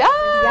comments? Yes.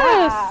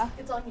 Yeah.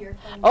 It's on your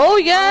phone. Oh,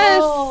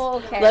 yes.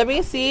 Oh, okay. Let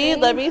me see.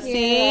 Let me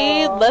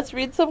see. Let's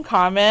read some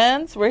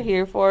comments. We're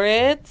here for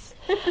it.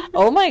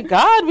 Oh, my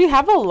God. We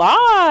have a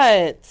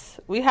lot.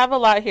 We have a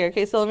lot here.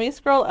 Okay, so let me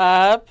scroll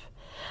up.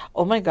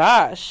 Oh, my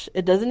gosh.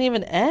 It doesn't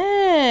even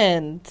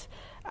end.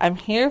 I'm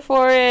here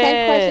for it.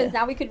 10 questions.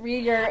 Now we could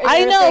read your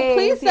I know. things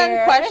Please send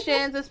here.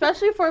 questions,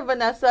 especially for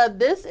Vanessa.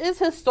 This is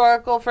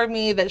historical for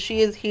me that she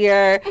is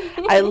here.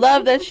 I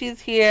love that she's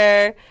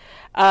here.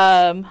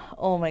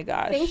 Oh my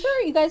gosh. Thanks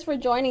for you guys for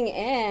joining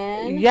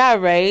in. Yeah,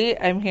 right.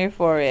 I'm here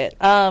for it.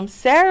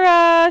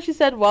 Sarah, she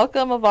said,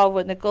 welcome, Evolve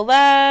with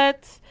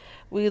Nicolette.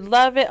 We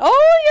love it.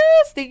 Oh,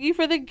 yes. Thank you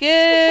for the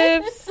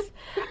gifts.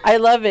 I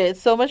love it.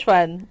 So much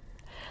fun.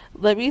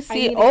 Let me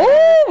see.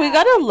 Oh, we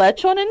got a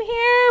lechon in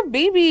here.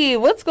 Baby,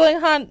 what's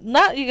going on?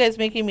 Not you guys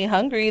making me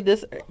hungry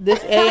this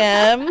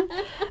AM.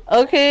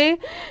 Okay.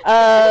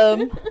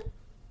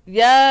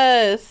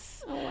 Yes.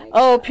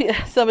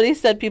 Somebody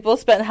said people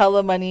spent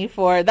hella money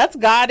for, that's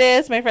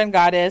Goddess, my friend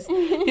Goddess.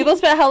 People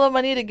spent hella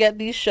money to get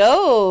these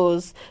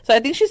shows. So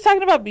I think she's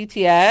talking about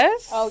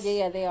BTS. Oh,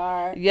 yeah, they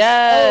are.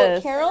 Yes.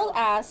 Oh, Carol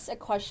asks a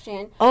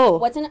question. Oh.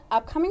 What's an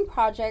upcoming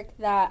project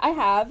that I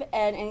have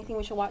and anything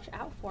we should watch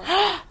out for?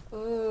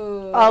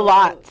 Ooh. A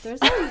lot.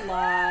 There's a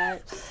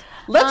lot.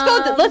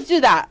 Let's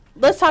do that.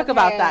 Let's talk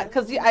about okay. that.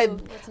 Because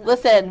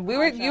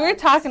you were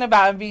talking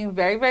about being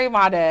very, very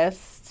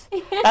modest.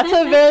 That's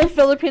a very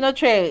Filipino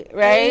trait,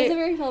 right? It is a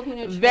very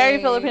Filipino trait.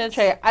 Very Filipino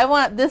trait. I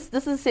want this.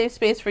 This is a safe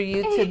space for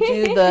you to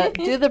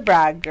do the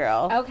brag,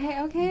 girl.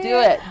 Okay. Do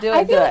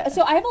it.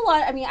 So I have a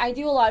lot. I mean, I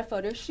do a lot of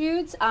photo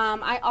shoots.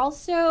 I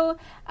also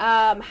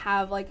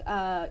have like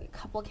a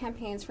couple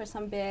campaigns for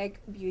some big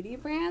beauty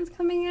brands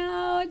coming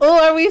out.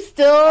 Oh, are we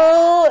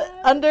still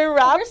under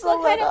wraps? We're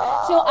still kind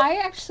of. So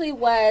I actually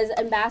was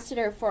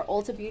ambassador for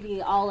Ulta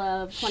Beauty all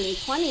of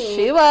 2020.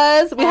 She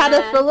was. We had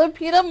a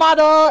Filipina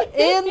model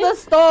in the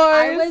stores.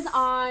 I was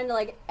on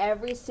like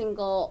every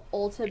single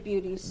Ulta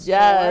Beauty store,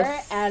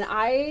 and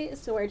I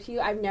swear to you,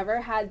 I've never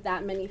had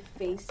that many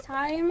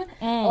FaceTime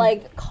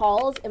like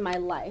calls in my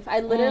life.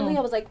 I literally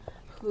I was like,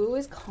 who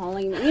is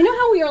calling me? You know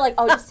how we were like,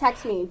 oh, just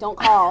text me, don't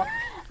call.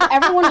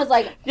 Everyone was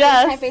like,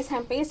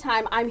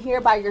 FaceTime. I'm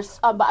here by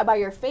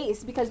your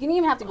face, because you didn't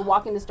even have to go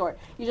walk in the store.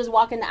 You just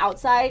walk in the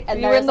outside,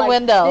 and you're in the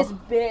window. This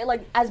big,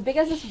 like as big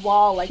as this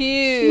wall, like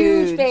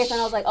huge face,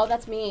 and I was like, oh,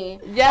 that's me.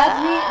 Yeah, that's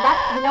me.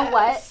 That, you know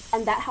what?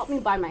 And that helped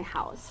me buy my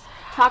house.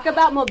 Talk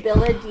about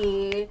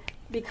mobility,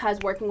 because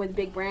working with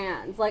big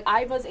brands, like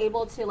I was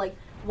able to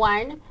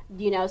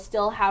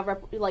still have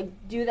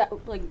do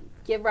that, like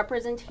give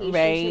representation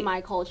to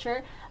my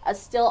culture,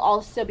 still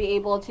also be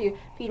able to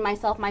feed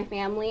myself, my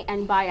family,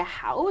 and buy a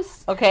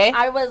house. Okay.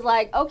 I was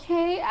like,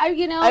 okay, I'm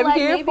here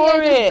maybe for I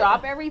just it.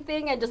 drop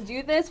everything and just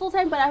do this full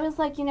time. But I was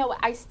like,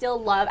 I still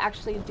love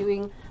actually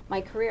doing my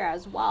career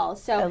as well.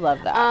 So I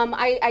love that.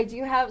 I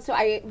do have,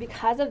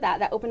 because of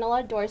that opened a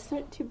lot of doors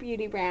to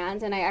beauty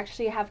brands, and I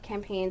actually have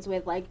campaigns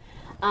with like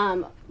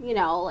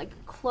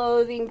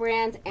clothing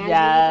brands and beauty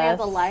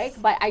brands alike.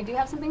 But I do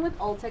have something with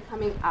Ulta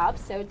coming up,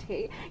 so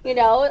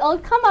it'll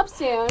come up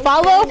soon.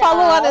 Follow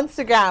on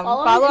Instagram.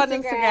 Follow on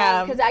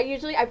Instagram. Because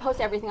I post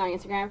everything on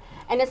Instagram,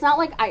 and it's not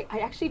like I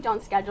actually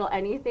don't schedule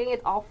anything.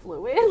 It's all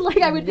fluid.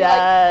 Like I would be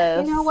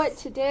like, you know what?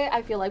 Today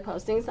I feel like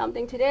posting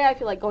something. Today I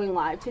feel like going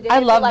live. Today I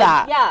love like,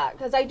 that. Yeah,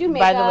 because I do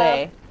makeup. By the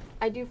way,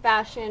 I do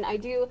fashion. I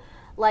do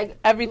like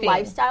everything,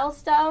 lifestyle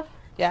stuff,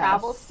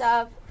 travel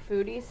stuff,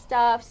 foodie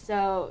stuff,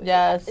 so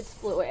it's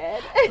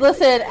fluid.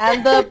 Listen,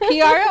 and the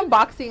PR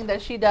unboxing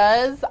that she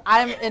does,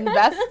 I'm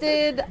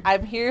invested.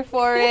 I'm here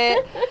for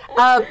it.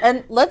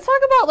 And let's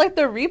talk about like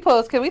the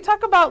repost. Can we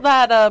talk about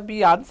that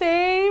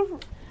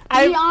Beyonce?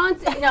 Ivy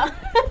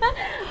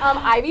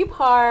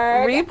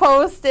Park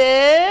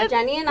reposted.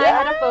 Jenny and I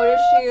had a photo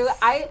shoot.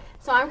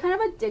 So I'm kind of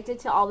addicted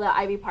to all the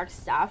Ivy Park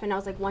stuff, and I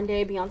was like, one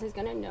day Beyonce's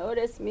gonna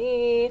notice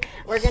me.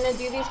 We're gonna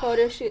do these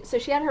photo shoots. So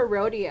she had her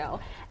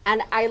rodeo,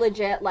 and I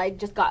legit like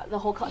just got the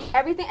whole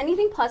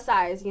anything plus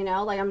size,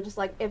 Like I'm just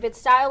like, if it's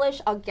stylish,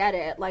 I'll get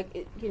it.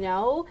 Like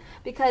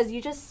because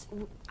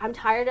I'm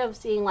tired of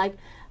seeing like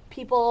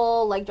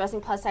people like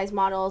dressing plus size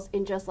models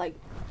in just like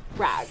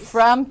rags,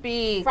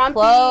 frumpy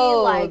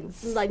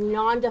clothes, like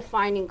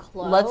non-defining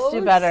clothes. Let's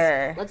do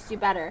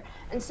better.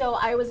 And so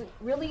I was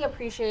really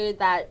appreciated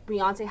that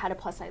Beyonce had a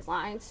plus size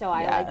line. So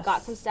I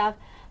got some stuff.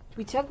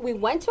 We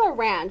went to a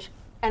ranch,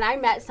 and I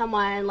met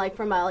someone like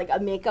from a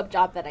makeup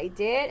job that I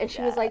did, and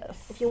she was like,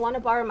 if you want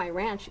to borrow my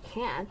ranch, you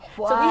can.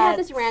 What? So we had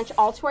this ranch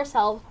all to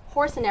ourselves,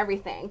 horse and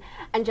everything.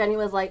 And Jenny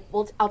was like,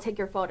 well, I'll take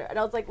your photo. And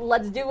I was like,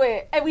 let's do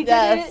it. And we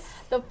did it.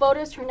 The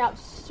photos turned out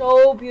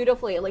so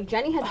beautifully. Like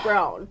Jenny has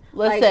grown.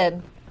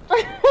 Listen.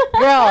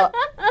 Girl,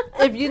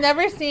 if you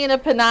never seen a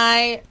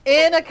Panay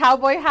in a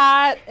cowboy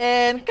hat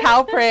and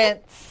cow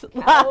prints,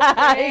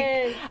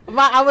 I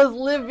was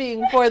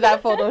living for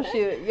that photo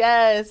shoot.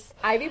 Yes.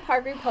 Ivy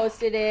Park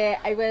reposted it.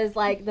 It was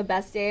like the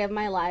best day of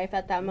my life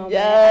at that moment.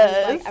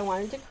 Yes. I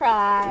wanted to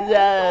cry.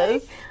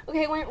 Yes.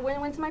 Okay,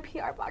 when's my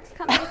PR box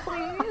coming,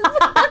 please?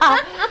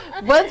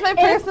 Once my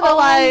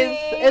personalized,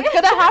 it's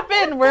gonna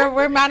happen.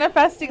 We're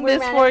manifesting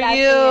this for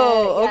you,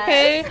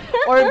 okay?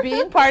 Or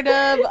being part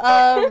of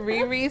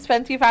Riri's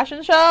Fenty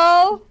fashion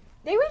show.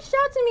 They reached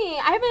out to me.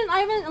 I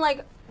haven't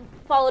like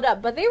followed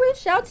up, but they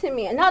reached out to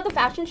me, and not the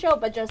fashion show,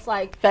 but just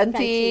like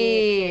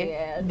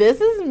Fenty.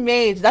 This is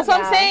Mage. That's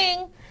what I'm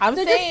saying.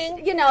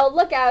 Just,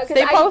 look out.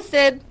 Stay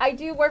posted. I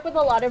do work with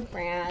a lot of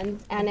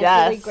brands, and it's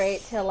really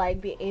great to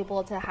like be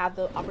able to have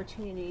the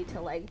opportunity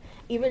to like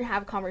even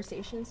have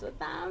conversations with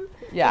them.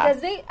 Yeah.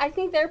 Because I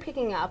think they're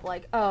picking up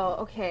like, oh,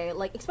 okay,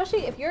 like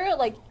especially if you're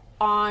like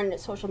on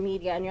social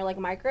media and you're like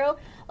micro,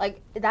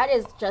 like that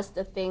is just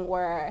a thing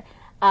where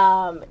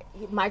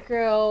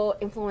micro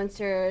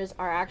influencers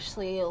are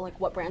actually like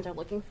what brands are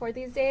looking for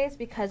these days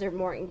because they're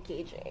more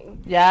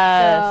engaging.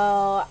 Yes.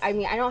 So I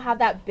mean, I don't have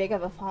that big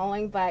of a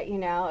following, but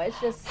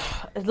it's just.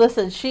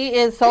 Listen, she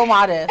is so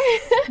modest.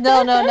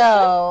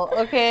 No.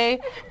 Okay,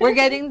 we're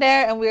getting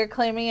there, and we're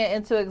claiming it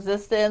into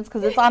existence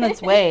because it's on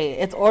its way.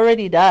 It's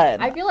already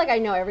done. I feel like I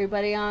know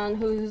everybody on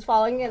who's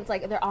following it. It's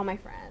like they're all my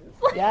friends.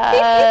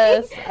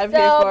 Yes, I'm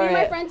here for it. So be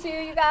my friend too,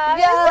 you guys.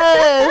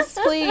 Yes,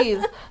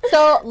 please.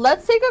 So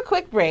let's take a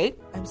quick break.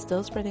 I'm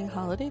still spreading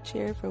holiday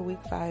cheer for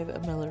week 5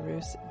 of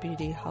Melrose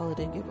Beauty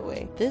Holiday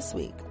Giveaway. This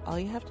week, all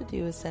you have to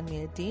do is send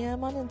me a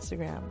DM on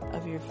Instagram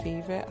of your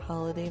favorite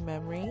holiday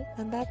memory,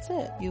 and that's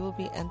it. You will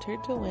be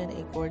entered to win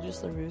a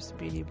gorgeous LaRousse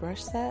Beauty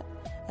brush set,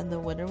 and the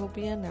winner will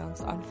be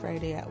announced on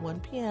Friday at 1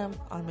 p.m.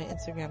 on my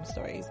Instagram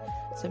stories.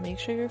 So make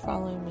sure you're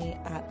following me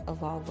at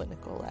Evolve with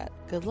Nicolette.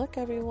 Good luck,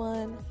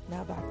 everyone.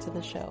 Now back to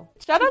the show.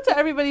 Shout out to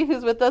everybody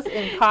who's with us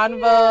in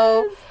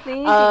Convo. Yes, thank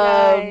you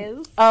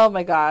guys. Oh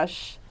my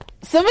gosh.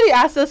 Somebody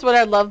asked us what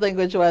our love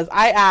language was.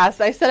 I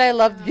said I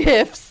loved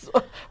gifts.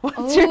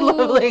 What's your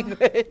love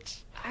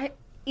language?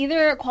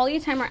 Either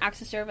quality time or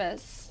acts of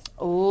service.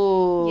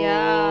 Oh.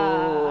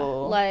 Yeah.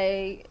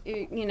 Like,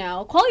 you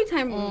know, quality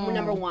time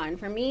number one.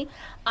 For me,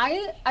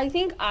 I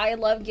think I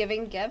love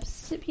giving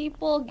gifts to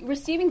people.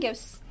 Receiving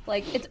gifts,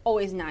 like, it's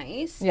always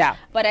nice. Yeah.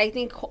 But I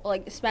think,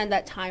 like, spend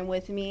that time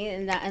with me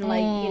and that, and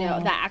like, you know,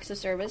 that acts of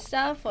service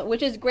stuff,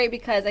 which is great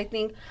because I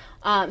think,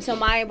 so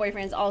my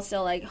boyfriend's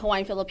also, like,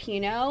 Hawaiian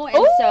Filipino.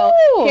 And so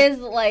his,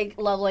 like,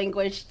 love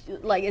language,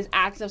 like, is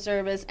acts of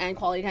service and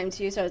quality time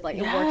too. So it's like,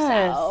 it works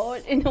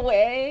out in a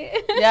way.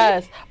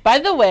 Yes. By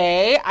the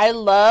way, I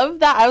love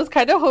that. I was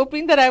kind of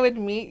hoping that I would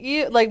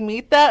meet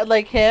that,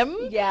 like, him.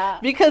 Yeah.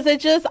 Because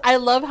I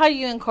love how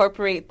you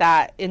incorporate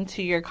that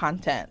into your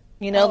content.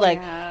 You know,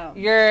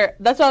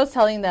 that's what I was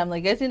telling them.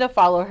 Like, you guys need to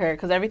follow her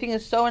because everything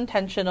is so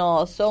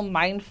intentional, so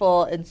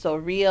mindful, and so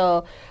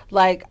real.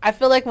 Like, I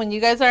feel like when you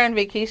guys are on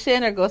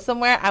vacation or go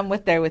somewhere, I'm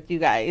there with you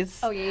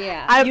guys. Oh,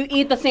 yeah. You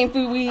eat the same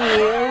food we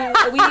eat.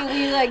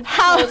 we like,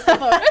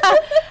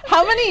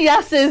 how many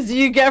yeses do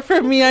you get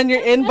from me on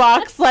your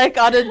inbox, like,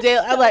 on a day?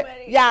 I'm like,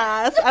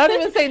 yes. I don't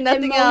even say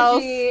nothing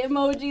else.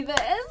 Emoji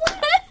this.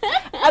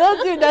 I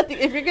don't do nothing.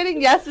 If you're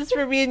getting yeses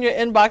from me in your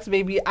inbox,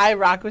 baby, I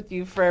rock with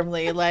you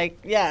firmly. Like,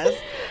 yes,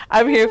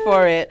 I'm here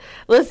for it.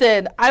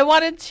 Listen, I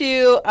wanted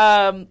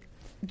to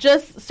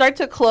just start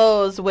to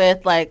close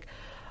with, like,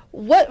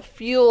 what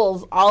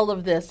fuels all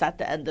of this at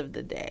the end of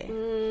the day,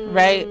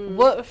 right?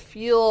 What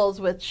fuels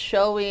with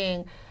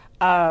showing,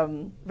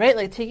 right,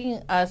 like,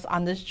 taking us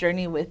on this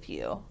journey with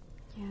you?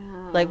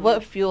 Yeah. Like,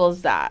 what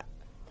fuels that?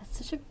 That's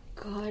such a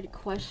good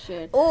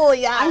question. Oh,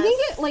 yeah. I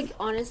think it, like,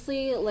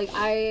 honestly, like,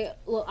 I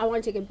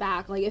want to take it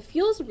back. Like, it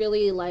feels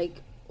really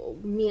like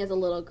me as a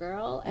little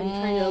girl and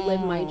trying to live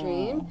my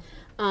dream.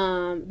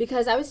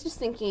 Because I was just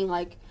thinking,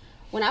 like,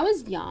 when I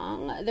was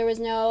young, there was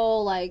no,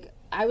 like,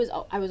 I was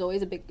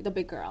always the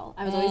big girl.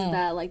 I was always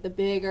that, like, the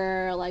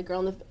bigger, like,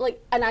 girl in the,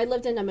 like, and I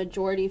lived in a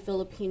majority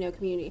Filipino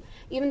community.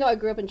 Even though I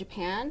grew up in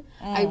Japan,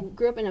 I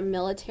grew up in a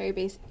military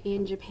base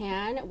in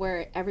Japan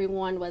where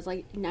everyone was,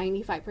 like,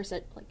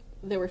 95%, like,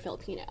 they were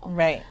Filipino.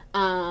 Right.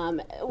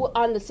 On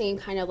the same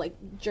kind of, like,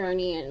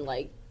 journey and,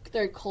 like,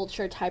 third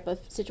culture type of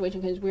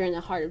situation because we were in the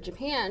heart of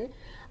Japan.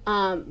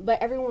 But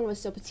everyone was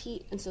so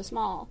petite and so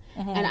small.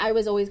 And I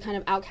was always kind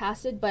of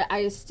outcasted, but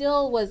I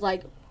still was,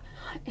 like,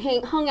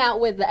 hung out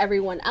with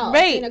everyone else.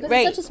 Right, you know, because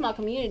it's such a small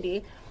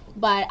community.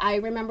 But I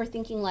remember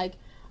thinking, like,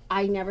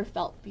 I never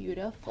felt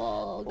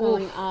beautiful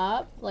growing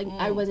up. Like,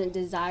 I wasn't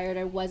desired.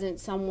 I wasn't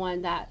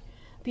someone that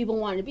people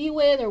wanted to be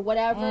with or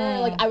whatever.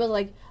 Like, I was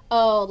like,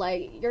 oh,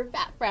 like, you're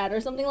fat brat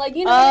or something, like,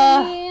 you know what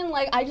I mean?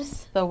 Like, I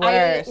just... The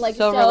worst.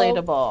 So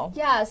relatable.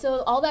 Yeah,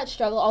 so all that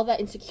struggle, all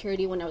that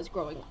insecurity when I was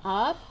growing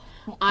up,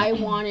 I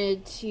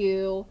wanted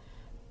to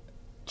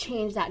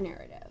change that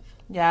narrative.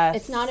 Yes.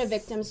 It's not a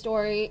victim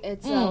story.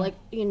 It's like,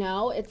 you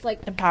know, it's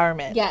like...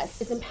 Empowerment.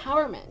 Yes, it's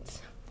empowerment.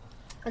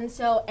 And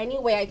so any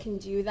way I can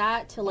do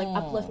that to, like,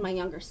 uplift my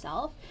younger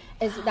self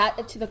is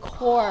that to the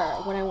core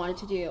what I wanted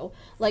to do.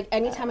 Like,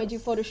 anytime I do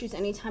photo shoots,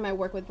 anytime I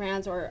work with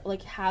brands or,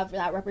 like, have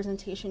that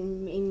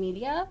representation in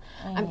media,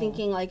 I'm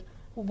thinking, like,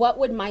 what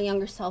would my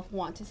younger self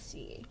want to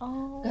see?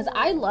 Because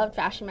I loved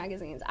fashion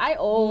magazines. I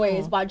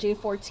always bought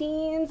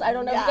J14s. I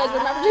don't know if you guys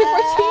remember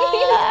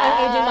J14s.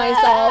 I'm aging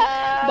myself.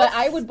 But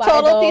I would buy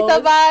Total those.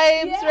 Tita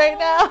vibes right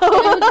now. And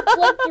I would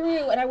flip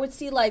through and I would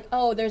see, like,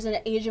 oh, there's an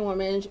Asian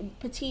woman,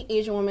 petite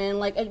Asian woman.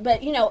 Like,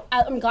 but, you know,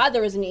 I'm glad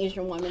there was an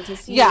Asian woman to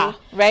see. Yeah,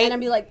 right. And I'd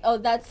be like, oh,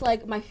 that's,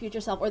 like, my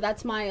future self. Or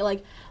that's my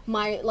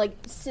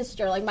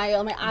sister, like, my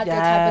aunt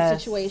type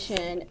of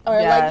situation.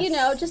 Or, like, you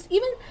know, just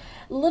even...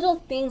 little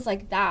things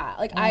like that.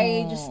 Like,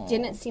 I just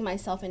didn't see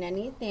myself in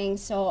anything,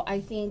 so I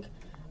think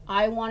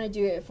I want to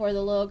do it for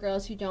the little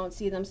girls who don't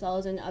see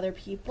themselves in other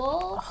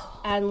people,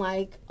 and,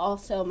 like,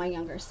 also my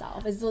younger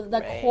self. It's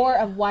the core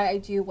of why I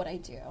do what I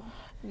do.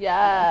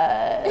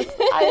 Yes,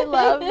 I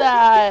love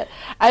that.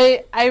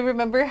 I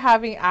remember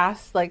having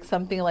asked, like,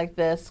 something like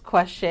this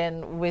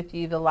question with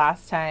you the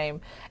last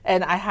time,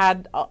 and I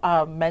had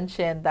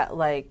mentioned that,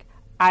 like,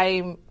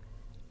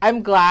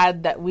 I'm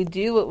glad that we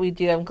do what we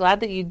do. I'm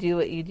glad that you do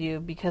what you do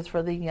because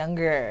for the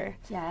younger.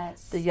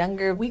 Yes. The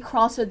younger. We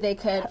crawl so they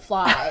could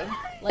fly.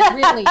 Like,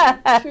 really,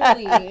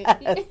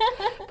 truly.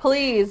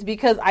 Please,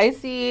 because I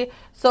see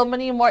so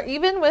many more,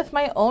 even with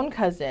my own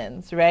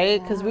cousins,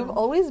 right? Because we've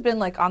always been,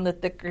 like, on the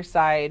thicker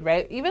side,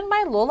 right? Even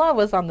my Lola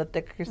was on the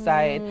thicker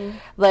side.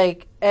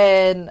 Like,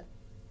 and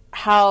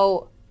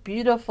how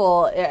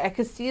beautiful. I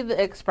could see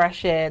the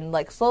expression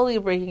like slowly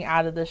breaking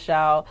out of the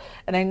shell.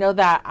 And I know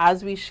that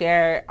as we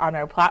share on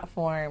our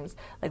platforms,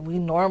 like we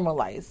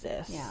normalize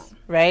this,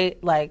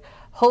 right? Like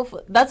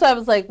hopefully, that's why I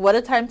was like, what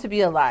a time to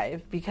be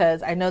alive,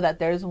 because I know that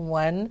there's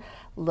one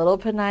little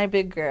Panay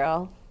big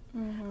girl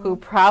who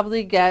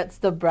probably gets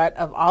the brunt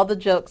of all the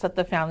jokes at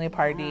the family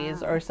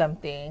parties or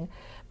something,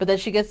 but then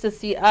she gets to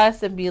see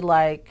us and be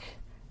like,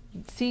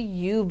 see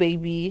you,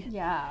 baby.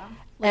 Yeah.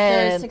 Like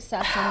there's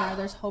success somewhere.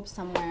 There's hope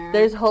somewhere.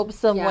 There's hope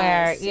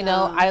somewhere. Yes, you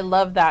know, I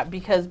love that,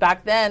 because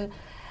back then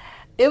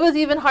it was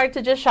even hard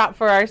to just shop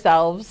for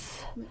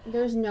ourselves.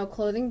 There's no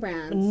clothing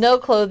brands. No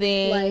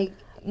clothing. Like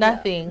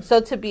nothing. Yeah.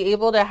 So to be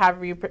able to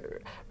have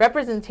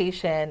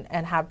representation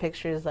and have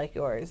pictures like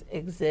yours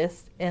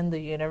exist in the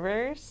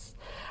universe,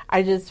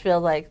 I just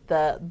feel like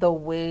the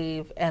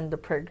wave and the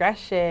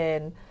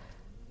progression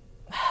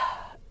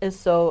is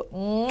so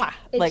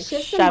like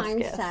shifts the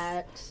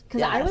mindset,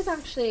 because I was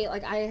actually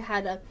like, I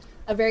had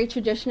a very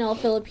traditional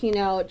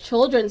Filipino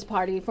children's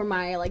party for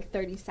my like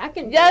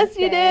 32nd yes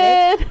birthday. You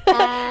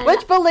did.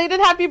 Which belated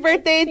happy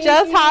birthday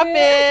just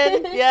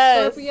happened.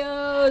 Yes.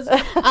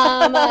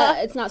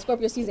 Scorpios. It's not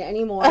Scorpio season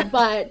anymore,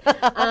 but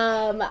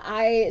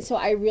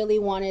I really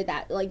wanted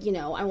that, like, you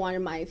know, I wanted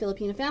my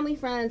Filipino family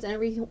friends and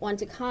everyone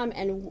to come,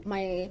 and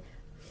my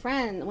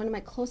friend, one of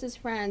my closest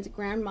friends,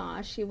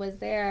 grandma, she was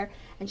there,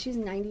 and she's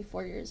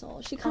 94 years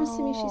old. She comes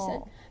to me, she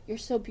said, "You're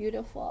so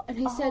beautiful."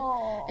 And I said,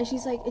 and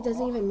she's like, "It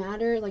doesn't even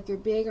matter, like, you're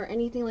big or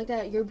anything like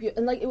that. You're beautiful."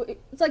 And like,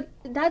 it's like,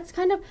 that's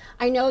kind of,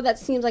 I know that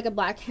seems like a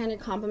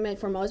backhanded compliment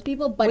for most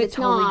people, but it's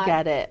totally not.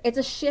 Get it. It's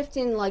a shift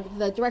in like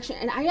the direction.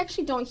 And I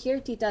actually don't hear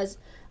titas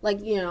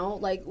like, you know,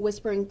 like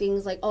whispering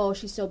things like, "Oh,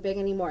 she's so big"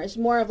 anymore. It's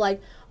more of like,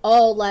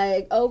 "Oh,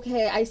 like,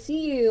 okay, I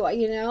see you,"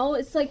 you know?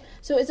 It's like,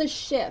 so it's a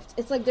shift.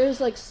 It's like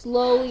there's like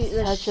slowly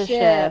such a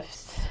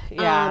shift.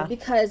 Yeah.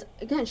 Because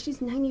again,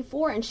 she's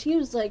 94, and she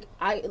was like,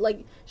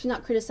 she's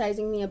not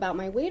criticizing me about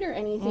my weight or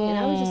anything. And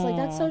I was just like,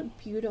 that's a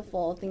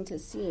beautiful thing to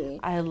see.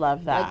 I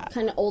love that. Like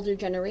kind of older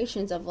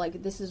generations of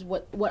like, this is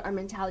what our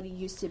mentality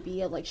used to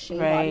be of like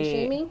body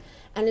shaming.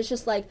 And it's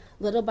just like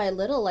little by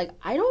little, like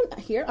I don't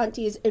hear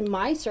aunties in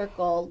my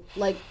circle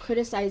like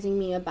criticizing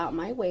me about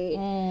my weight.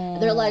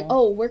 They're like,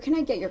 "Oh, where can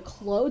I get your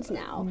clothes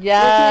now?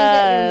 Yes. Where can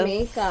I get your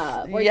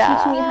makeup? Or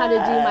teach me how to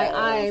do my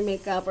eye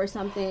makeup or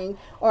something."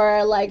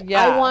 Or like,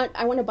 I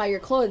want to buy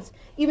your clothes,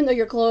 even though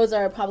your clothes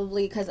are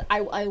probably, because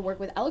I work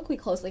with Eloquy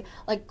closely,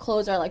 like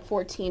clothes are like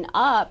 14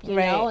 up, you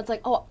know? It's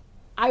like, oh,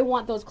 I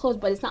want those clothes,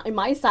 but it's not in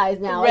my size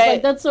now. It's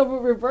like, that's so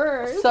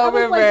reverse. So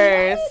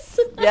reverse.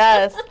 Like,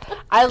 yes.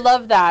 I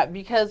love that,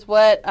 because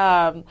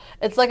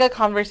it's like a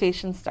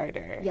conversation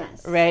starter.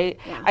 Yes. Right?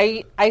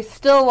 Yeah. I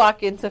still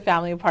walk into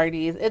family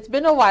parties. It's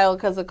been a while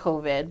because of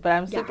COVID, but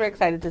I'm super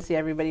excited to see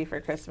everybody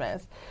for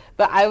Christmas.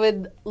 But I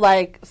would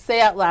like say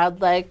out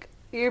loud, like,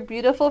 "Your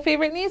beautiful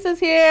favorite niece is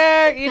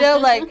here," you know,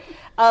 like,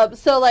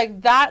 so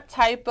like that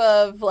type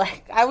of,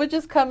 like, I would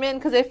just come in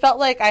because I felt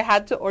like I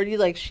had to already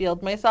like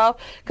shield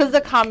myself, because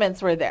the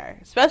comments were there,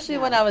 especially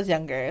when I was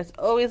younger. It's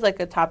always like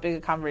a topic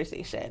of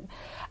conversation.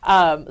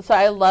 So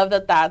I love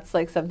that that's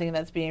like something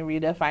that's being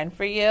redefined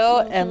for you,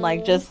 and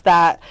like just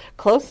that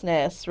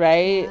closeness,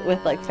 right,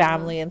 with like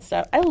family and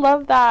stuff. I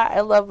love that.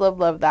 I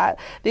love that.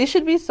 They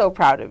should be so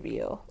proud of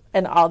you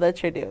and all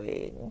that you're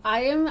doing.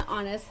 I am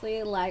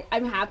honestly like,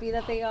 I'm happy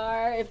that they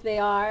are. If they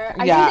are,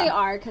 I think they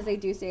are, because they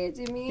do say it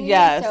to me.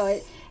 Yes.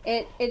 So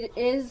it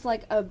is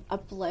like a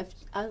uplift,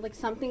 like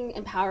something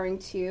empowering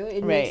too.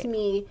 It makes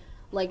me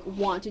like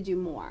want to do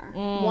more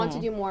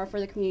for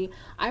the community.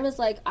 I was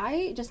like,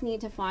 I just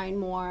need to find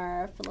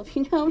more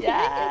Filipino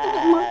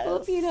more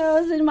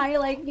Filipinos in my,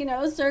 like, you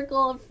know,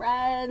 circle of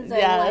friends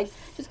and like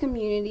just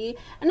community.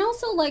 And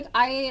also like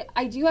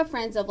I do have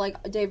friends of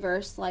like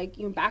diverse, like,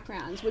 you know,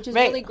 backgrounds, which is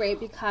really great,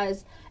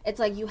 because it's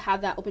like you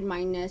have that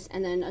open-mindedness,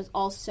 and then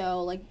also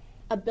like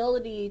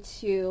ability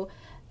to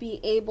be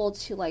able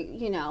to, like,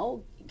 you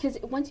know, because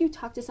once you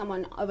talk to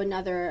someone of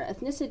another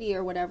ethnicity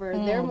or whatever,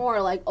 they're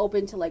more like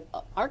open to like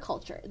our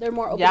culture. They're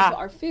more open to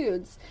our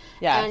foods.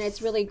 And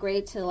it's really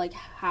great to like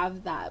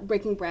have that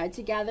breaking bread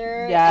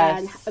together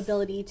and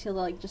ability to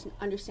like just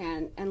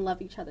understand and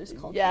love each other's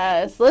culture.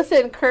 Yes.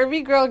 Listen,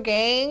 Curvy Girl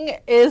Gang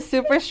is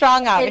super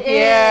strong out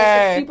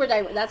here. It's super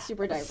diverse. That's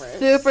super diverse.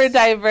 Super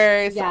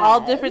diverse. All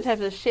different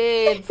types of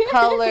shades,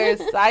 colors,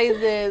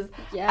 sizes.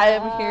 I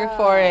am here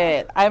for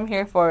it. I'm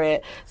here for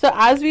it. So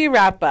as we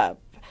wrap up,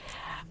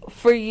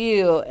 for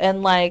you,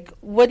 and like,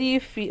 what do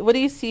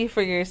you see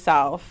for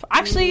yourself?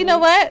 Actually, you know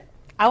what?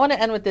 I want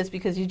to end with this,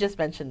 because you just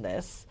mentioned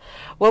this.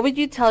 What would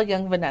you tell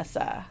young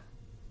Vanessa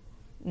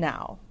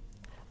now?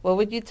 What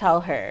would you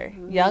tell her,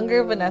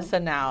 younger Vanessa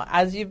now,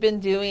 as you've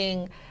been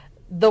doing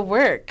the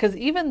work? Because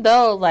even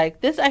though like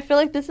this, I feel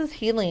like this is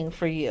healing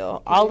for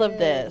you, all of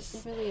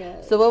this. It really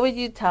is. So what would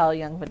you tell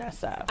young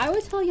Vanessa? I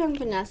would tell young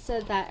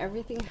Vanessa that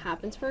everything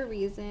happens for a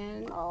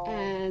reason,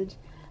 and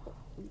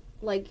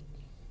like,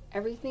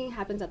 everything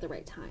happens at the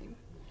right time.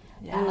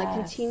 And like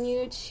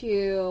continue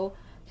to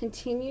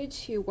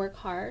work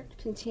hard,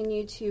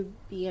 continue to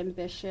be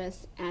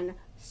ambitious, and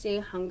stay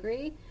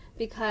hungry,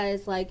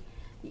 because like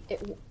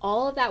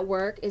all of that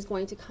work is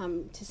going to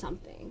come to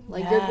something.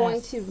 Like you're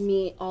going to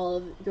meet all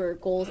of your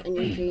goals and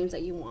your dreams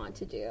that you want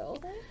to do,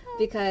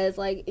 because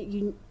like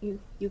you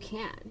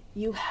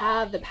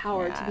have the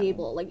power to be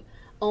able, like,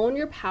 own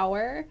your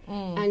power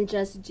and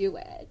just do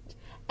it,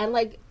 and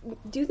like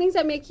do things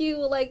that make you,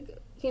 like,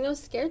 you know,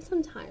 scared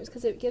sometimes,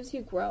 because it gives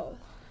you growth.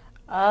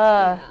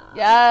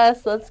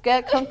 Yes, let's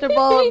get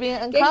comfortable being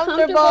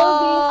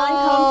uncomfortable.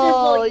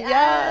 Uncomfortable,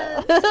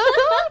 yes.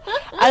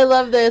 I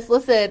love this.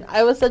 Listen,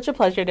 it was such a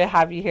pleasure to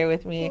have you here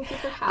with me. Thank you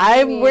for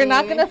having me. We're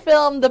not going to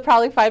film the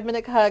probably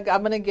 5-minute hug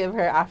I'm going to give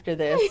her after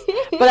this.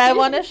 But I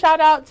want to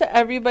shout out to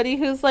everybody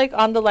who's like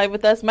on the live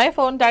with us. My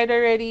phone died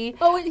already.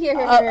 Oh, here.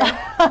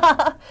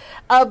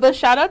 But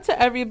shout out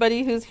to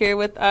everybody who's here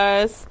with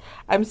us.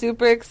 I'm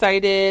super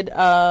excited.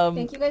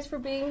 Thank you guys for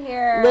being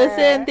here.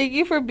 Listen, thank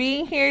you for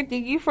being here.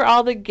 Thank you for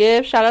all the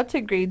gifts. Shout out to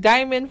Grey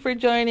Diamond for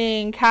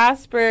joining.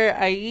 Casper,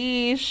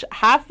 Aish,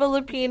 half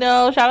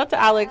Filipino. Shout out to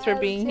Alex for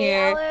being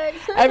here. Alex.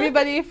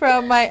 Everybody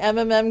from my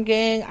MMM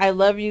gang, I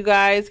love you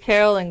guys.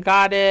 Carol and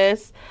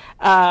Goddess.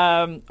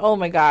 Oh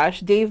my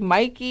gosh, Dave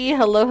Mikey,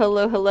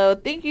 hello.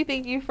 Thank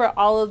you for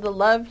all of the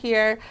love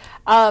here.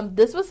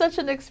 This was such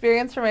an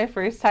experience for my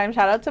first time.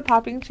 Shout out to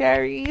Popping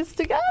Cherries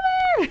together.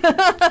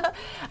 But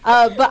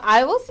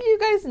I will see you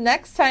guys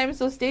next time,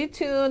 so stay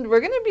tuned.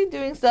 We're gonna be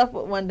doing stuff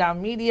with One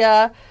Down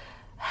Media.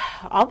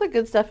 All the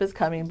good stuff is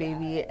coming,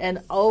 baby,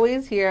 and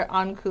always here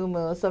on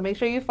Kumu. So make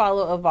sure you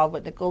follow Evolve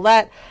with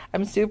Nicolette.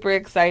 I'm super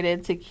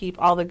excited to keep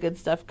all the good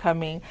stuff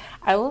coming.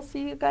 I will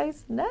see you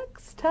guys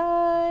next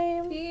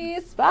time.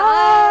 Peace.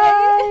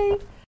 Bye.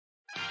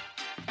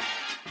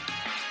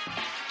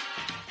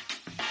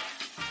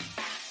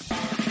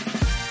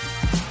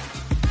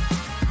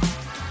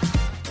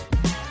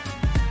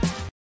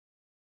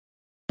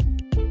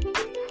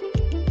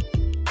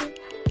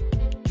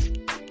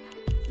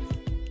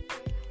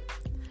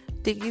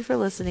 Thank you for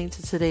listening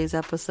to today's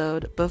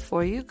episode.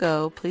 Before you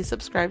go, please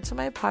subscribe to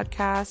my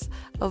podcast,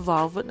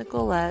 Evolve with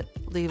Nicolette,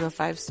 leave a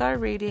 5-star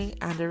rating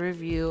and a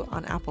review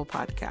on Apple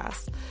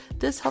Podcasts.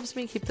 This helps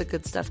me keep the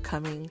good stuff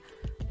coming.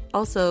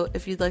 Also,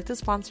 if you'd like to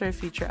sponsor a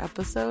future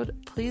episode,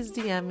 please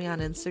DM me on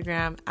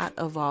Instagram at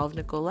Evolve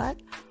Nicolette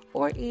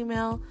or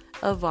email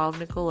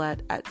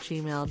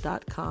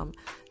evolvenicolette@gmail.com.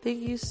 Thank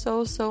you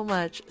so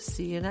much.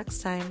 See you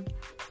next time.